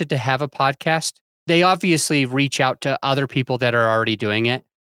wanted to have a podcast, they obviously reach out to other people that are already doing it.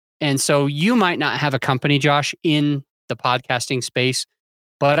 And so you might not have a company, Josh, in the podcasting space,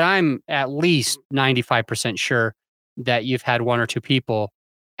 but I'm at least 95% sure that you've had one or two people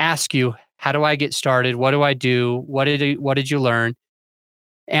ask you, how do I get started? What do I do? What did you learn?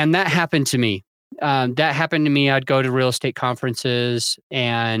 And that happened to me. I'd go to real estate conferences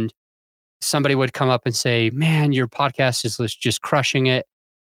and somebody would come up and say, man, your podcast is just crushing it.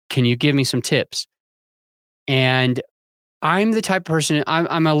 Can you give me some tips? And I'm the type of person,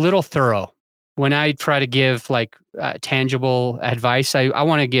 I'm a little thorough. When I try to give like tangible advice, I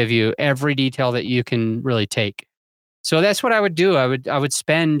want to give you every detail that you can really take. So that's what I would do. I would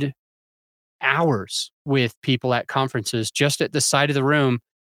spend hours with people at conferences, just at the side of the room,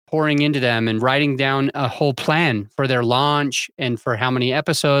 pouring into them and writing down a whole plan for their launch and for how many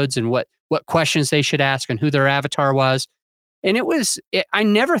episodes and what questions they should ask and who their avatar was. And I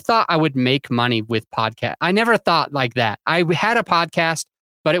never thought I would make money with podcast. I never thought like that. I had a podcast,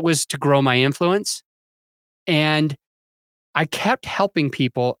 but it was to grow my influence. And I kept helping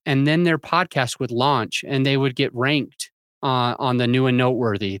people, and then their podcast would launch and they would get ranked on the new and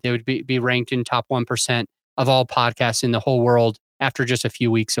noteworthy. They would be ranked in top 1% of all podcasts in the whole world after just a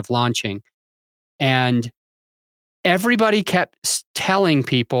few weeks of launching. And everybody kept telling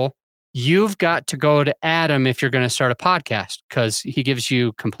people, you've got to go to Adam if you're going to start a podcast, because he gives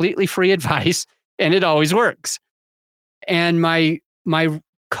you completely free advice and it always works. And my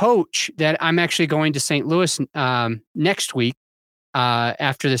coach, that I'm actually going to St. Louis next week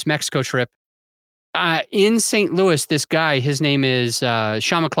after this Mexico trip. In St. Louis, this guy, his name is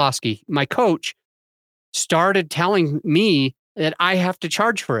Sean McCloskey, my coach, started telling me that I have to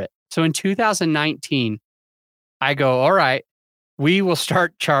charge for it. So in 2019, I go, all right, we will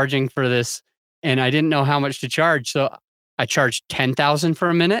start charging for this. And I didn't know how much to charge. So I charged $10,000 for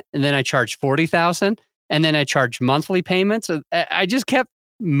a minute, and then I charged $40,000, and then I charged monthly payments. I just kept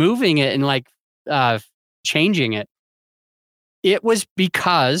moving it and like changing it. It was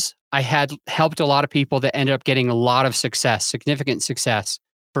because I had helped a lot of people that ended up getting a lot of success, significant success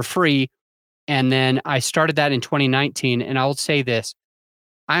for free. And then I started that in 2019. And I will say this,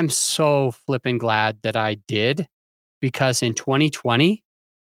 I'm so flipping glad that I did, because in 2020,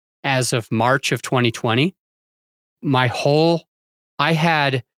 as of March of 2020, I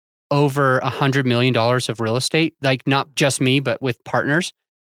had over $100 million of real estate, like not just me, but with partners.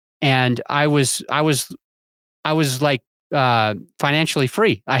 And I was like financially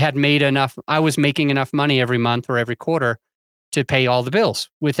free. I was making enough money every month or every quarter to pay all the bills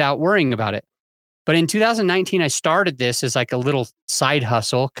without worrying about it. But in 2019, I started this as like a little side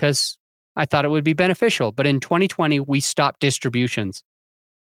hustle because I thought it would be beneficial. But in 2020, we stopped distributions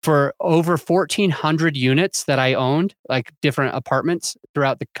for over 1,400 units that I owned, like different apartments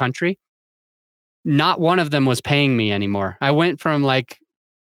throughout the country. Not one of them was paying me anymore. I went from like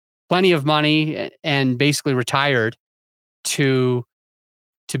plenty of money and basically retired to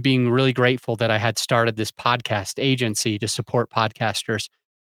being really grateful that I had started this podcast agency to support podcasters.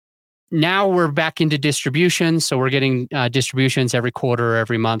 Now we're back into distribution. So we're getting distributions every quarter,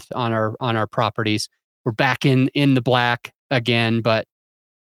 every month on our properties. We're back in the black again. But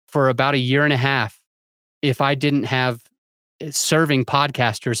for about a year and a half, if I didn't have serving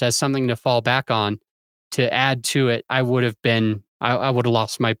podcasters as something to fall back on to add to it, I would have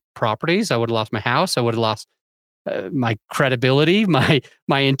lost my properties. I would have lost my house. I would have lost my credibility, my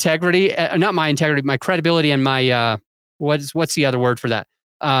integrity, not my integrity, my credibility, and my, what's the other word for that?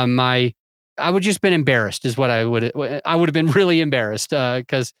 I would just been embarrassed is what I would have been really embarrassed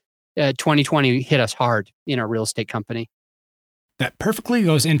because 2020 hit us hard in our real estate company. That perfectly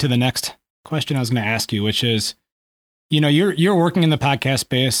goes into the next question I was going to ask you, which is, you're working in the podcast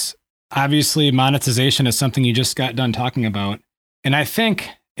space. Obviously, monetization is something you just got done talking about. And I think,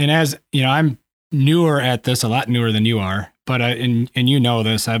 and as I'm newer at this, a lot newer than you are, but and you know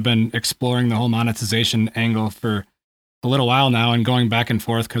this, I've been exploring the whole monetization angle for a little while now and going back and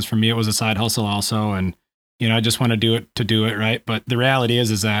forth, because for me, it was a side hustle also. And, I just want to do it, right? But the reality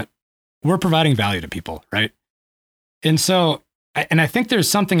is that we're providing value to people, right? And so, I think there's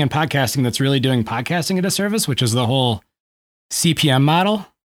something in podcasting that's really doing podcasting a disservice, which is the whole CPM model.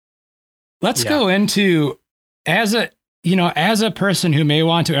 Let's go into as a person who may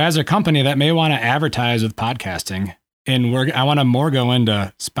want to, as a company that may want to advertise with podcasting, and I want to more go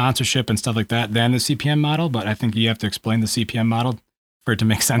into sponsorship and stuff like that than the CPM model, but I think you have to explain the CPM model for it to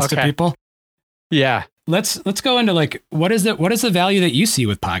make sense to people. Yeah. Let's go into like, what is the value that you see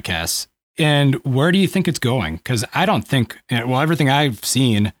with podcasts, and where do you think it's going? Because I don't think, everything I've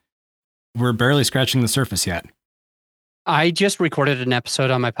seen, we're barely scratching the surface yet. I just recorded an episode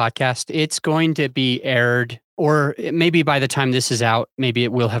on my podcast. It's going to be aired, or maybe by the time this is out, maybe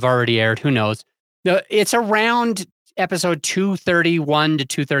it will have already aired. Who knows? It's around episode 231 to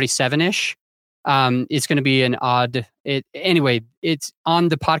 237-ish. It's going to be an odd... Anyway, it's on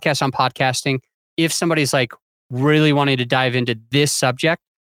the podcast on podcasting. If somebody's like really wanting to dive into this subject,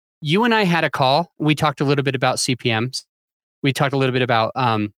 you and I had a call. We talked a little bit about CPMs. We talked a little bit about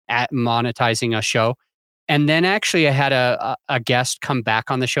monetizing a show. And then actually I had a guest come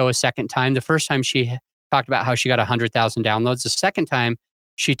back on the show a second time. The first time she talked about how she got 100,000 downloads. The second time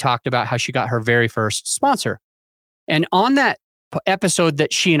she talked about how she got her very first sponsor. And on that episode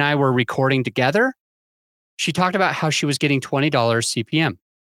that she and I were recording together, she talked about how she was getting $20 CPM.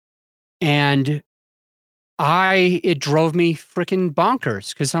 And it drove me freaking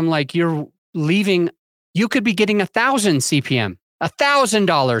bonkers, because I'm like, you could be getting 1,000 CPM,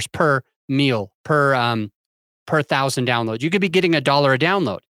 $1,000 per meal, per 1,000 downloads. You could be getting $1 a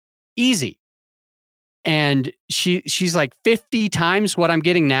download. Easy. And she's like 50 times what I'm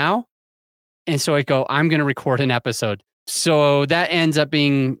getting now. And so I go, I'm going to record an episode. So that ends up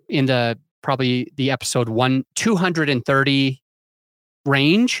being in probably the episode 230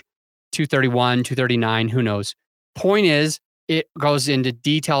 range, 231, 239, who knows. Point is, it goes into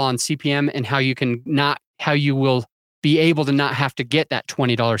detail on CPM and how you will be able to not have to get that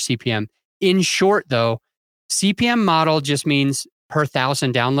 $20 CPM. In short, though, CPM model just means per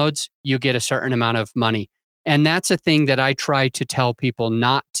 1,000 downloads, you get a certain amount of money. And that's a thing that I try to tell people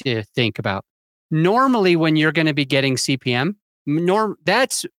not to think about. Normally, when you're going to be getting CPM,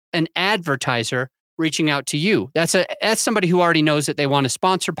 that's an advertiser reaching out to you. That's somebody who already knows that they want to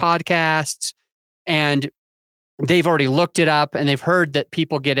sponsor podcasts, and they've already looked it up, and they've heard that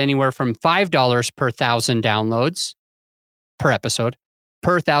people get anywhere from $5 per 1,000 downloads per episode,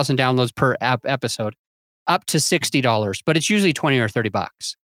 per 1,000 downloads per episode, up to $60, but it's usually $20 or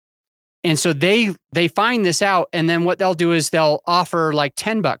 $30. And so they find this out, and then what they'll do is they'll offer like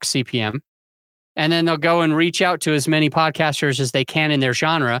 $10 CPM, and then they'll go and reach out to as many podcasters as they can in their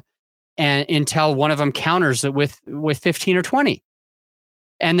genre, and until one of them counters it with 15 or 20.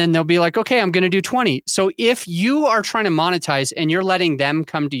 And then they'll be like, okay, I'm going to do 20. So if you are trying to monetize and you're letting them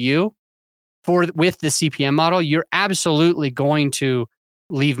come to you with the CPM model, you're absolutely going to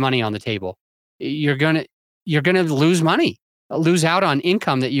leave money on the table. You're going to lose money, lose out on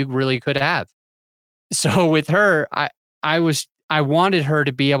income that you really could have. So with her, I wanted her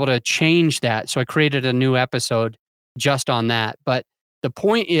to be able to change that. So I created a new episode just on that. But the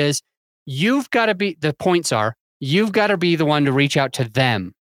point is, you've got to be the one to reach out to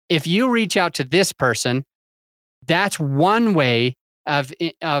them. If you reach out to this person, that's one way of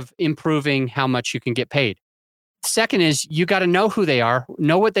improving how much you can get paid. Second is, you got to know who they are,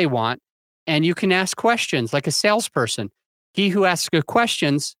 know what they want, and you can ask questions like a salesperson. He who asks good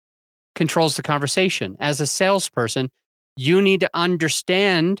questions controls the conversation. As a salesperson, you need to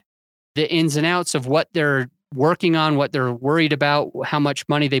understand the ins and outs of what they're working on, what they're worried about, how much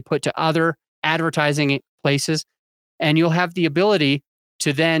money they put to other advertising places. And you'll have the ability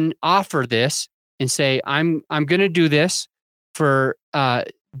to then offer this and say, I'm going to do this for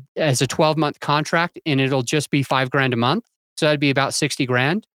as a 12-month contract, and it'll just be $5,000 a month. So that'd be about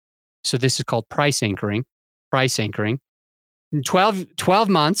 $60,000. So this is called price anchoring. 12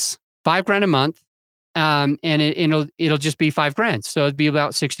 months, $5,000 a month. And it'll just be $5,000. So it'd be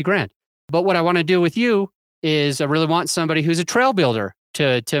about $60,000. But what I want to do with you is I really want somebody who's a trail builder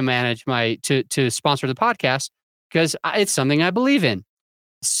to manage to sponsor the podcast, because it's something I believe in.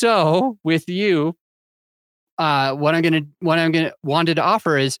 So with you, what I'm wanted to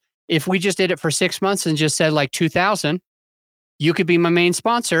offer is, if we just did it for 6 months and just said like 2,000, you could be my main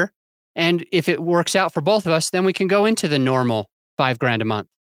sponsor. And if it works out for both of us, then we can go into the normal $5,000 a month.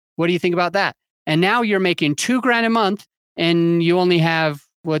 What do you think about that? And now you're making $2,000 a month, and you only have,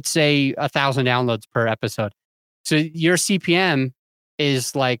 let's say, 1,000 downloads per episode. So your CPM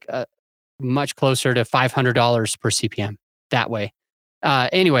is like much closer to $500 per CPM that way.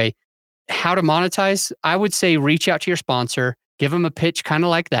 Anyway, how to monetize? I would say reach out to your sponsor, give them a pitch kind of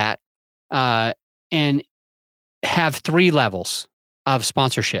like that. And have 3 levels of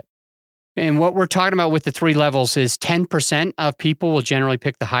sponsorship. And what we're talking about with the 3 levels is 10% of people will generally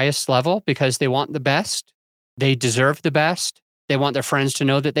pick the highest level because they want the best. They deserve the best. They want their friends to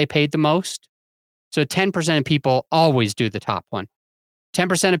know that they paid the most. So 10% of people always do the top one.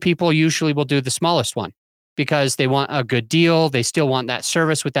 10% of people usually will do the smallest one because they want a good deal. They still want that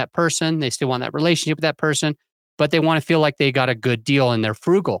service with that person. They still want that relationship with that person, but they want to feel like they got a good deal and they're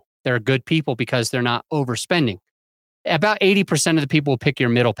frugal. They're good people because they're not overspending. About 80% of the people will pick your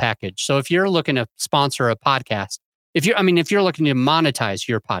middle package. So if you're looking to sponsor a podcast, if you're looking to monetize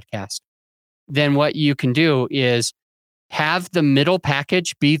your podcast, then what you can do is have the middle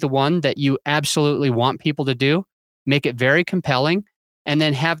package be the one that you absolutely want people to do, make it very compelling, and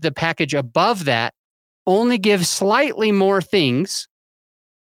then have the package above that only give slightly more things,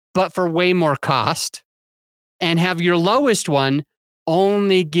 but for way more cost, and have your lowest one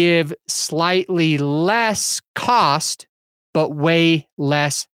only give slightly less cost, but way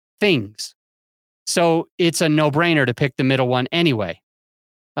less things. So it's a no-brainer to pick the middle one anyway.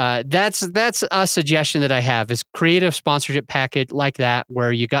 That's a suggestion that I have is create a sponsorship packet like that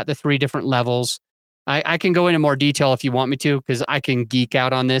where you got the 3 different levels. I can go into more detail if you want me to because I can geek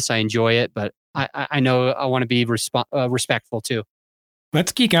out on this. I enjoy it, but I know I want to be respectful too.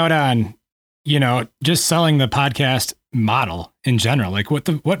 Let's geek out on, just selling the podcast model in general, like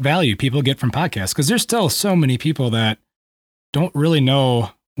what value people get from podcasts. Because there's still so many people that don't really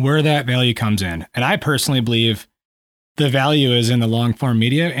know where that value comes in. And I personally believe the value is in the long form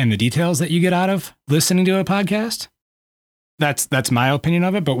media and the details that you get out of listening to a podcast. That's my opinion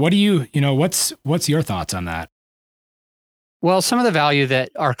of it. But what do what's your thoughts on that? Well, some of the value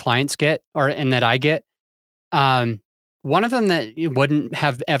that our clients get and that I get, one of them that wouldn't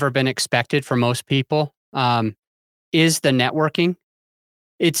have ever been expected for most people is the networking.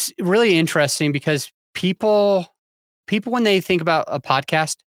 It's really interesting because people when they think about a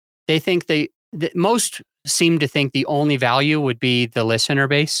podcast, they think most seem to think the only value would be the listener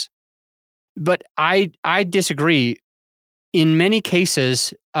base. But I disagree. In many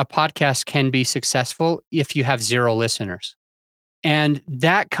cases, a podcast can be successful if you have 0 listeners. And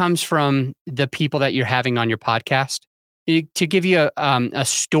that comes from the people that you're having on your podcast. To give you a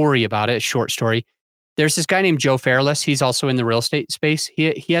story about it, a short story, there's this guy named Joe Fairless. He's also in the real estate space.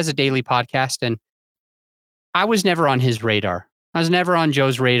 He has a daily podcast, and I was never on his radar. I was never on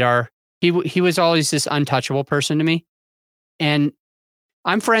Joe's radar. He was always this untouchable person to me. And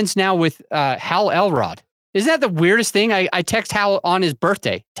I'm friends now with Hal Elrod. Isn't that the weirdest thing? I text Hal on his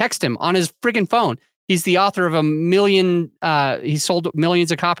birthday. Text him on his friggin' phone. He's the author of he sold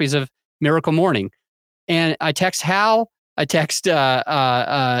millions of copies of Miracle Morning. And I text Hal. I text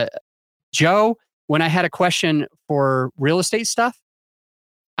Joe when I had a question for real estate stuff.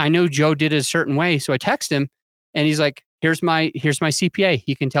 I know Joe did it a certain way, so I text him, and he's like, "Here's my CPA.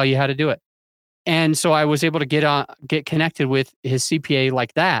 He can tell you how to do it." And so I was able to get connected with his CPA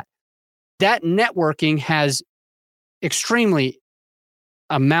like that. That networking has extremely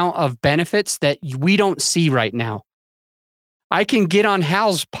amount of benefits that we don't see right now. I can get on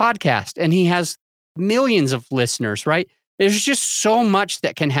Hal's podcast, and he has millions of listeners, right? There's just so much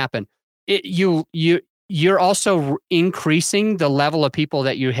that can happen. You're also increasing the level of people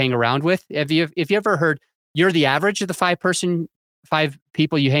that you hang around with. If you ever heard you're the average of the 5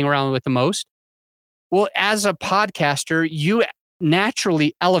 people you hang around with the most? Well, as a podcaster, you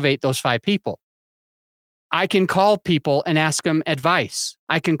naturally elevate those 5 people. I can call people and ask them advice.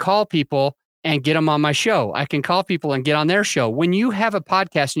 I can call people and get them on my show. I can call people and get on their show. When you have a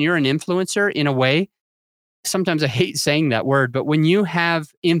podcast and you're an influencer in a way, sometimes I hate saying that word, but when you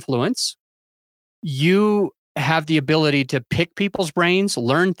have influence, you have the ability to pick people's brains,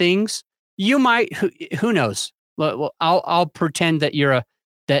 learn things. You might, who knows? Well, I'll pretend that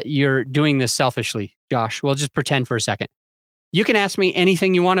you're doing this selfishly, Josh. We'll just pretend for a second. You can ask me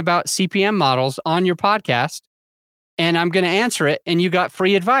anything you want about CPM models on your podcast, and I'm going to answer it, and you got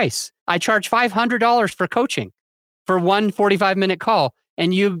free advice. I charge $500 for coaching for one 45-minute call,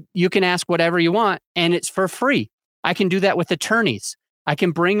 and you can ask whatever you want, and it's for free. I can do that with attorneys. I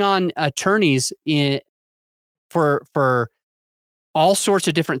can bring on attorneys in for all sorts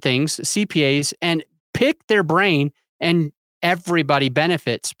of different things, CPAs, and pick their brain, and everybody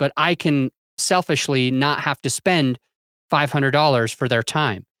benefits, but I can selfishly not have to spend $500 for their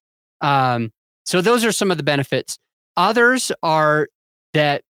time. So those are some of the benefits. Others are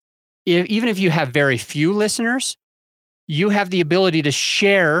that even if you have very few listeners, you have the ability to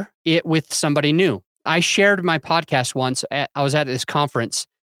share it with somebody new. I shared my podcast once. I was at this conference,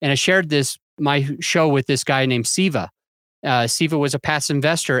 and I shared my show with this guy named Siva. Siva was a passive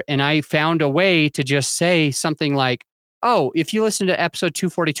investor, and I found a way to just say something like, oh, if you listen to episode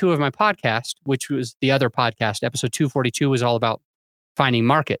 242 of my podcast, which was the other podcast, episode 242 was all about finding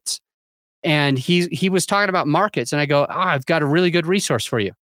markets. And he was talking about markets, and I go, I've got a really good resource for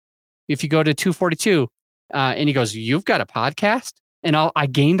you. If you go to 242, and he goes, you've got a podcast? And I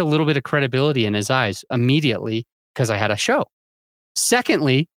gained a little bit of credibility in his eyes immediately because I had a show.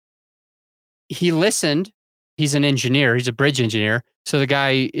 Secondly, he listened. He's an engineer. He's a bridge engineer. So the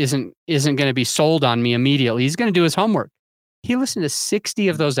guy isn't going to be sold on me immediately. He's going to do his homework. He listened to 60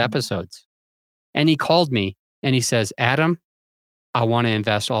 of those episodes, and he called me and he says, Adam, I want to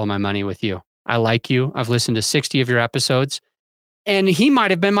invest all my money with you. I like you. I've listened to 60 of your episodes. And he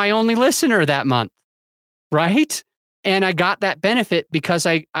might have been my only listener that month, right? And I got that benefit because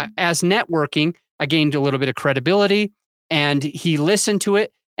I as networking, I gained a little bit of credibility, and he listened to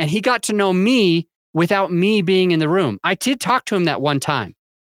it, and he got to know me without me being in the room. I did talk to him that one time,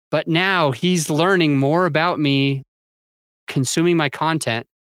 but now he's learning more about me, consuming my content.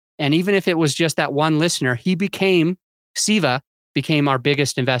 And even if it was just that one listener, Siva became our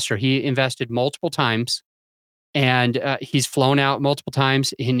biggest investor. He invested multiple times, and he's flown out multiple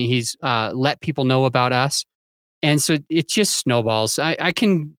times, and he's let people know about us. And so it just snowballs. I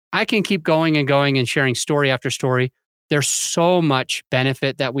can keep going and going and sharing story after story. There's so much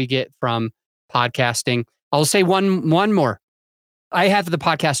benefit that we get from podcasting. I'll say one more. I have the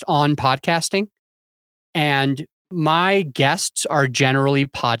podcast On Podcasting, and my guests are generally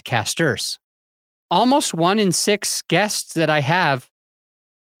podcasters. Almost 1 in 6 guests that I have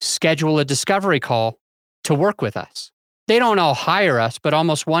schedule a discovery call to work with us. They don't all hire us, but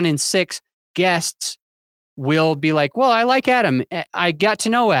almost 1 in 6 guests will be like, well, I like Adam. I got to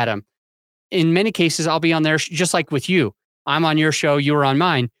know Adam. In many cases, I'll be on there just like with you. I'm on your show, you were on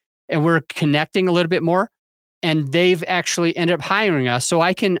mine, and we're connecting a little bit more. And they've actually ended up hiring us. So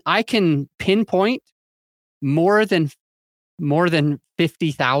I can pinpoint more than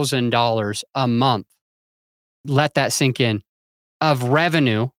 $50,000 a month. Let that sink in of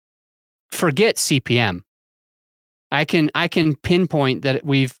revenue. Forget CPM. I can pinpoint that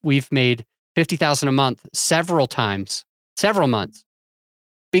we've made $50,000 a month several times, several months,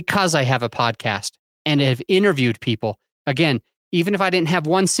 because I have a podcast and have interviewed people. Again, even if I didn't have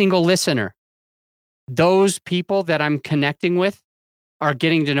one single listener, those people that I'm connecting with are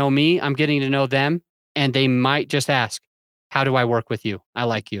getting to know me. I'm getting to know them, and they might just ask, how do I work with you? I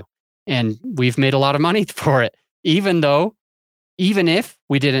like you. And we've made a lot of money for it, even if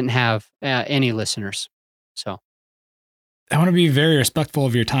we didn't have any listeners. So I want to be very respectful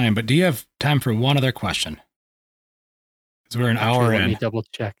of your time, but do you have time for one other question? Because we're an hour in. Let me double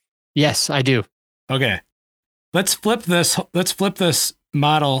check. Yes, I do. Okay. Let's flip this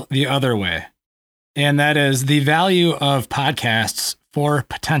model the other way. And that is the value of podcasts for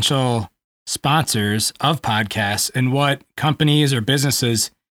potential sponsors of podcasts and what companies or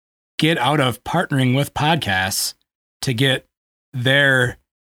businesses get out of partnering with podcasts to get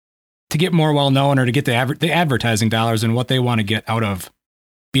more well-known, or to get the advertising dollars, and what they want to get out of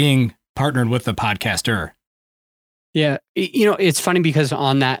being partnered with the podcaster. Yeah. It's funny because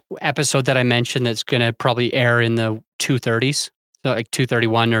on that episode that I mentioned, that's going to probably air in the 230s, so like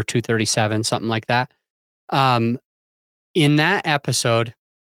 231 or 237, something like that. In that episode,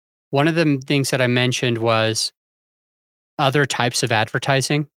 one of the things that I mentioned was other types of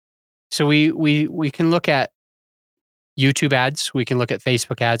advertising. So we can look at YouTube ads, we can look at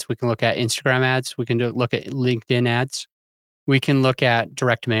Facebook ads, we can look at Instagram ads, we can look at LinkedIn ads, we can look at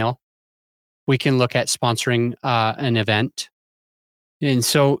direct mail, we can look at sponsoring an event. And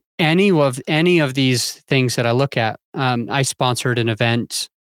so any of these things that I look at, I sponsored an event.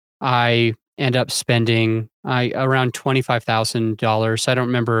 I end up spending around $25,000. I don't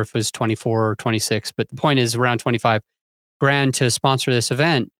remember if it was 24 or 26, but the point is around 25 grand to sponsor this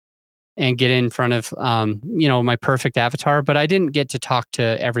event and get in front of my perfect avatar. But I didn't get to talk to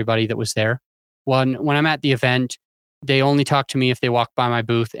everybody that was there. When I'm at the event, they only talk to me if they walk by my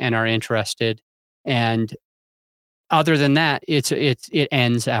booth and are interested. And other than that, it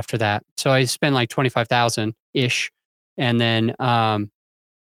ends after that. So I spend like 25,000 ish, and then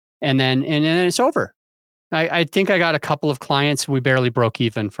it's over. I think I got a couple of clients. We barely broke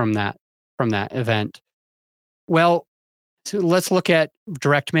even from that event. Well, so let's look at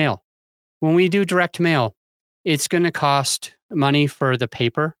direct mail. When we do direct mail, it's going to cost money for the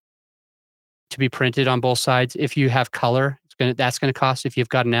paper to be printed on both sides. If you have color, that's going to cost. If you've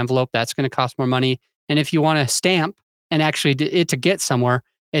got an envelope, that's going to cost more money. And if you want a stamp and actually to get somewhere,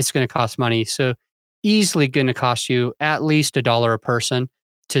 it's going to cost money. So easily going to cost you at least $1 a person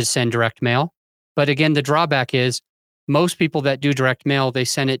to send direct mail. But again, the drawback is most people that do direct mail, they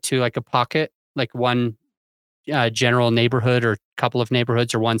send it to like a pocket, like one general neighborhood or couple of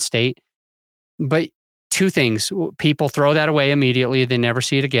neighborhoods or one state. But two things, people throw that away immediately. They never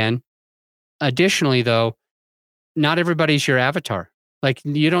see it again. Additionally, though, not everybody's your avatar. Like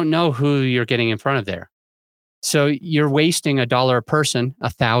you don't know who you're getting in front of there. So you're wasting $1 a person,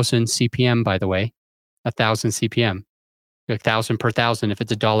 1,000 CPM, by the way, 1,000 CPM, 1,000 per thousand if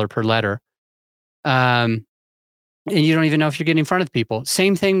it's $1 per letter. And you don't even know if you're getting in front of people.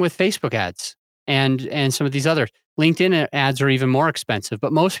 Same thing with Facebook ads and some of these others. LinkedIn ads are even more expensive,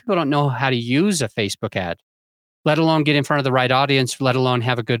 but most people don't know how to use a Facebook ad, let alone get in front of the right audience, let alone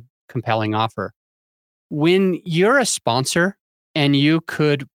have a good, compelling offer. When you're a sponsor and you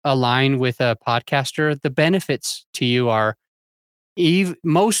could align with a podcaster, the benefits to you are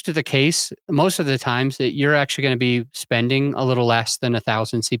most of the times that you're actually going to be spending a little less than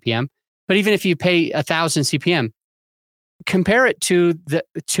 1,000 CPM. But even if you pay 1,000 CPM, compare it to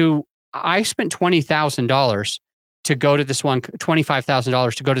I spent $20,000 to go to this one,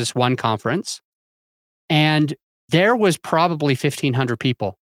 $25,000 to go to this one conference, and there was probably 1,500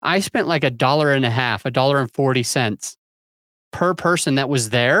 people. I spent like $1.50, $1.40 per person that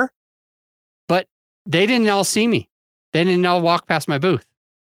was there, but they didn't all see me. They didn't all walk past my booth.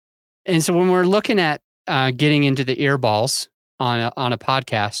 And so when we're looking at getting into the earballs on a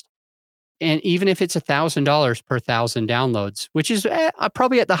podcast, and even if it's $1,000 per 1,000 downloads, which is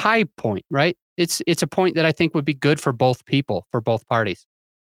probably at the high point, right? It's a point that I think would be good for both people, for both parties.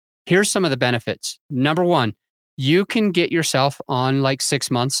 Here's some of the benefits. Number one, you can get yourself on like 6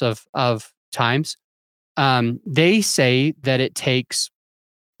 months of times. They say that it takes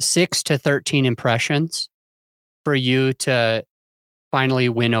 6 to 13 impressions for you to finally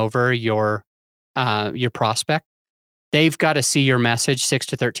win over your prospect. They've got to see your message 6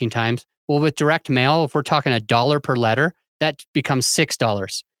 to 13 times. Well, with direct mail, if we're talking $1 per letter, that becomes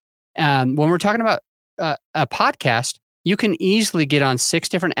 $6. When we're talking about a podcast, you can easily get on 6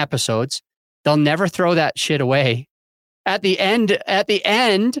 different episodes. They'll never throw that shit away. At the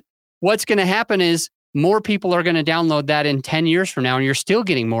end, what's going to happen is more people are going to download that in 10 years from now, and you're still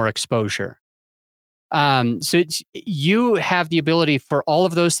getting more exposure. So you have the ability for all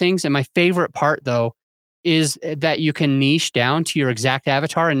of those things. And my favorite part, though, is that you can niche down to your exact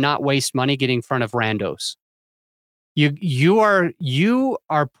avatar and not waste money getting in front of randos. You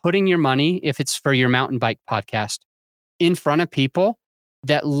are putting your money, if it's for your mountain bike podcast, in front of people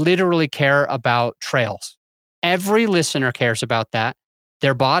that literally care about trails. Every listener cares about that.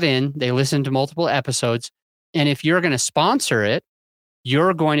 They're bought in. They listen to multiple episodes. And if you're going to sponsor it,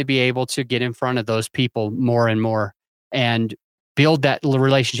 you're going to be able to get in front of those people more and more and build that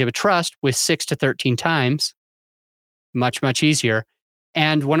relationship of trust with 6 to 13 times. Much, much easier.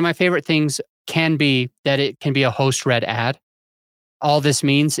 And one of my favorite things can be that it can be a host-read ad. All this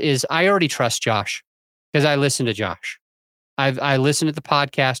means is I already trust Josh because I listen to Josh. I listen to the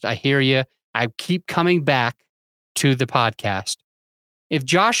podcast. I hear you. I keep coming back to the podcast. If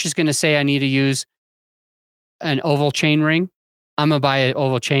Josh is going to say I need to use an oval chain ring, I'm going to buy an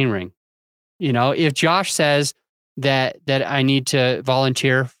oval chain ring. You know, if Josh says that I need to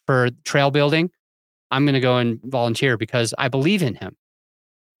volunteer for trail building, I'm going to go and volunteer because I believe in him.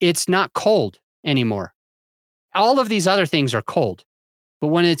 It's not cold anymore. All of these other things are cold. But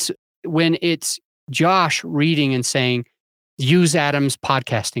when it's Josh reading and saying, use Adam's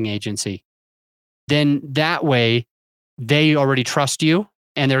podcasting agency, then that way they already trust you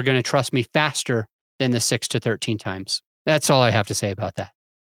and they're going to trust me faster than the 6 to 13 times. That's all I have to say about that.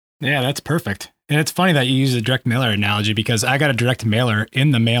 Yeah, that's perfect. And it's funny that you use a direct mailer analogy because I got a direct mailer in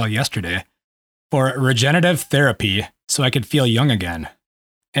the mail yesterday for regenerative therapy so I could feel young again.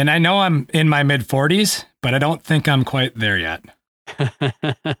 And I know I'm in my mid-40s, but I don't think I'm quite there yet.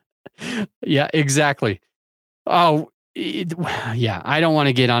 Yeah, exactly. Oh, yeah. I don't want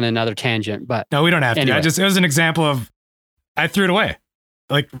to get on another tangent, but no, we don't have anyway. to. It was an example of I threw it away,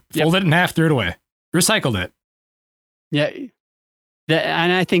 like folded it in half, threw it away, recycled it. Yeah,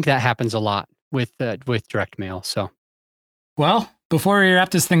 and I think that happens a lot with direct mail. So, well, before we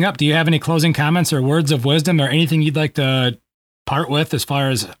wrap this thing up, do you have any closing comments or words of wisdom or anything you'd like to part with as far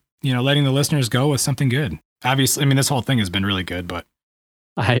as, you know, letting the listeners go with something good? Obviously, I mean, this whole thing has been really good, but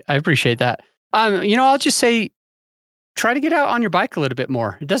I appreciate that. You know, I'll just say, try to get out on your bike a little bit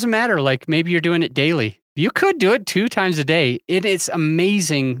more. It doesn't matter. Like maybe you're doing it daily. You could do it 2 times a day. It is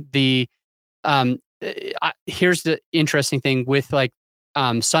amazing. Here's the interesting thing with like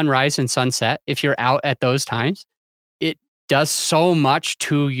sunrise and sunset. If you're out at those times, it does so much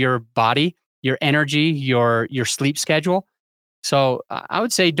to your body, your energy, your sleep schedule. So I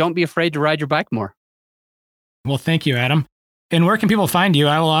would say don't be afraid to ride your bike more. Well, thank you, Adam. And where can people find you?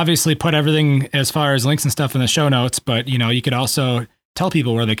 I will obviously put everything as far as links and stuff in the show notes, but you could also tell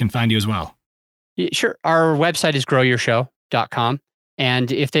people where they can find you as well. Sure. Our website is growyourshow.com.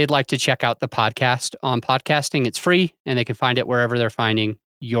 And if they'd like to check out the podcast on podcasting, it's free and they can find it wherever they're finding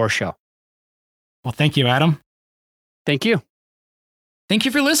your show. Well, thank you, Adam. Thank you. Thank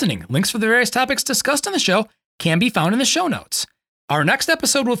you for listening. Links for the various topics discussed on the show can be found in the show notes. Our next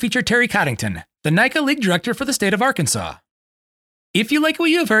episode will feature Terry Coddington, the NICA League Director for the state of Arkansas. If you like what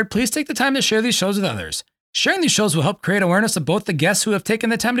you have heard, please take the time to share these shows with others. Sharing these shows will help create awareness of both the guests who have taken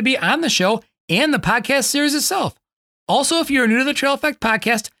the time to be on the show and the podcast series itself. Also, if you are new to the Trail Effect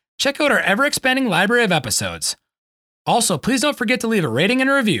podcast, check out our ever-expanding library of episodes. Also, please don't forget to leave a rating and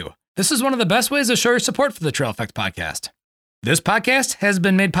a review. This is one of the best ways to show your support for the Trail Effect podcast. This podcast has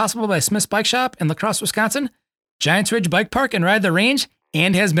been made possible by Smith's Bike Shop in La Crosse, Wisconsin, Giants Ridge Bike Park and Ride the Range,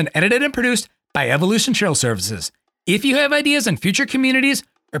 and has been edited and produced by Evolution Trail Services. If you have ideas on future communities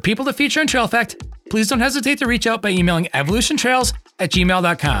or people to feature on Trail Effect, please don't hesitate to reach out by emailing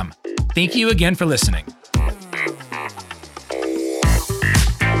evolutiontrails@gmail.com. Thank you again for listening.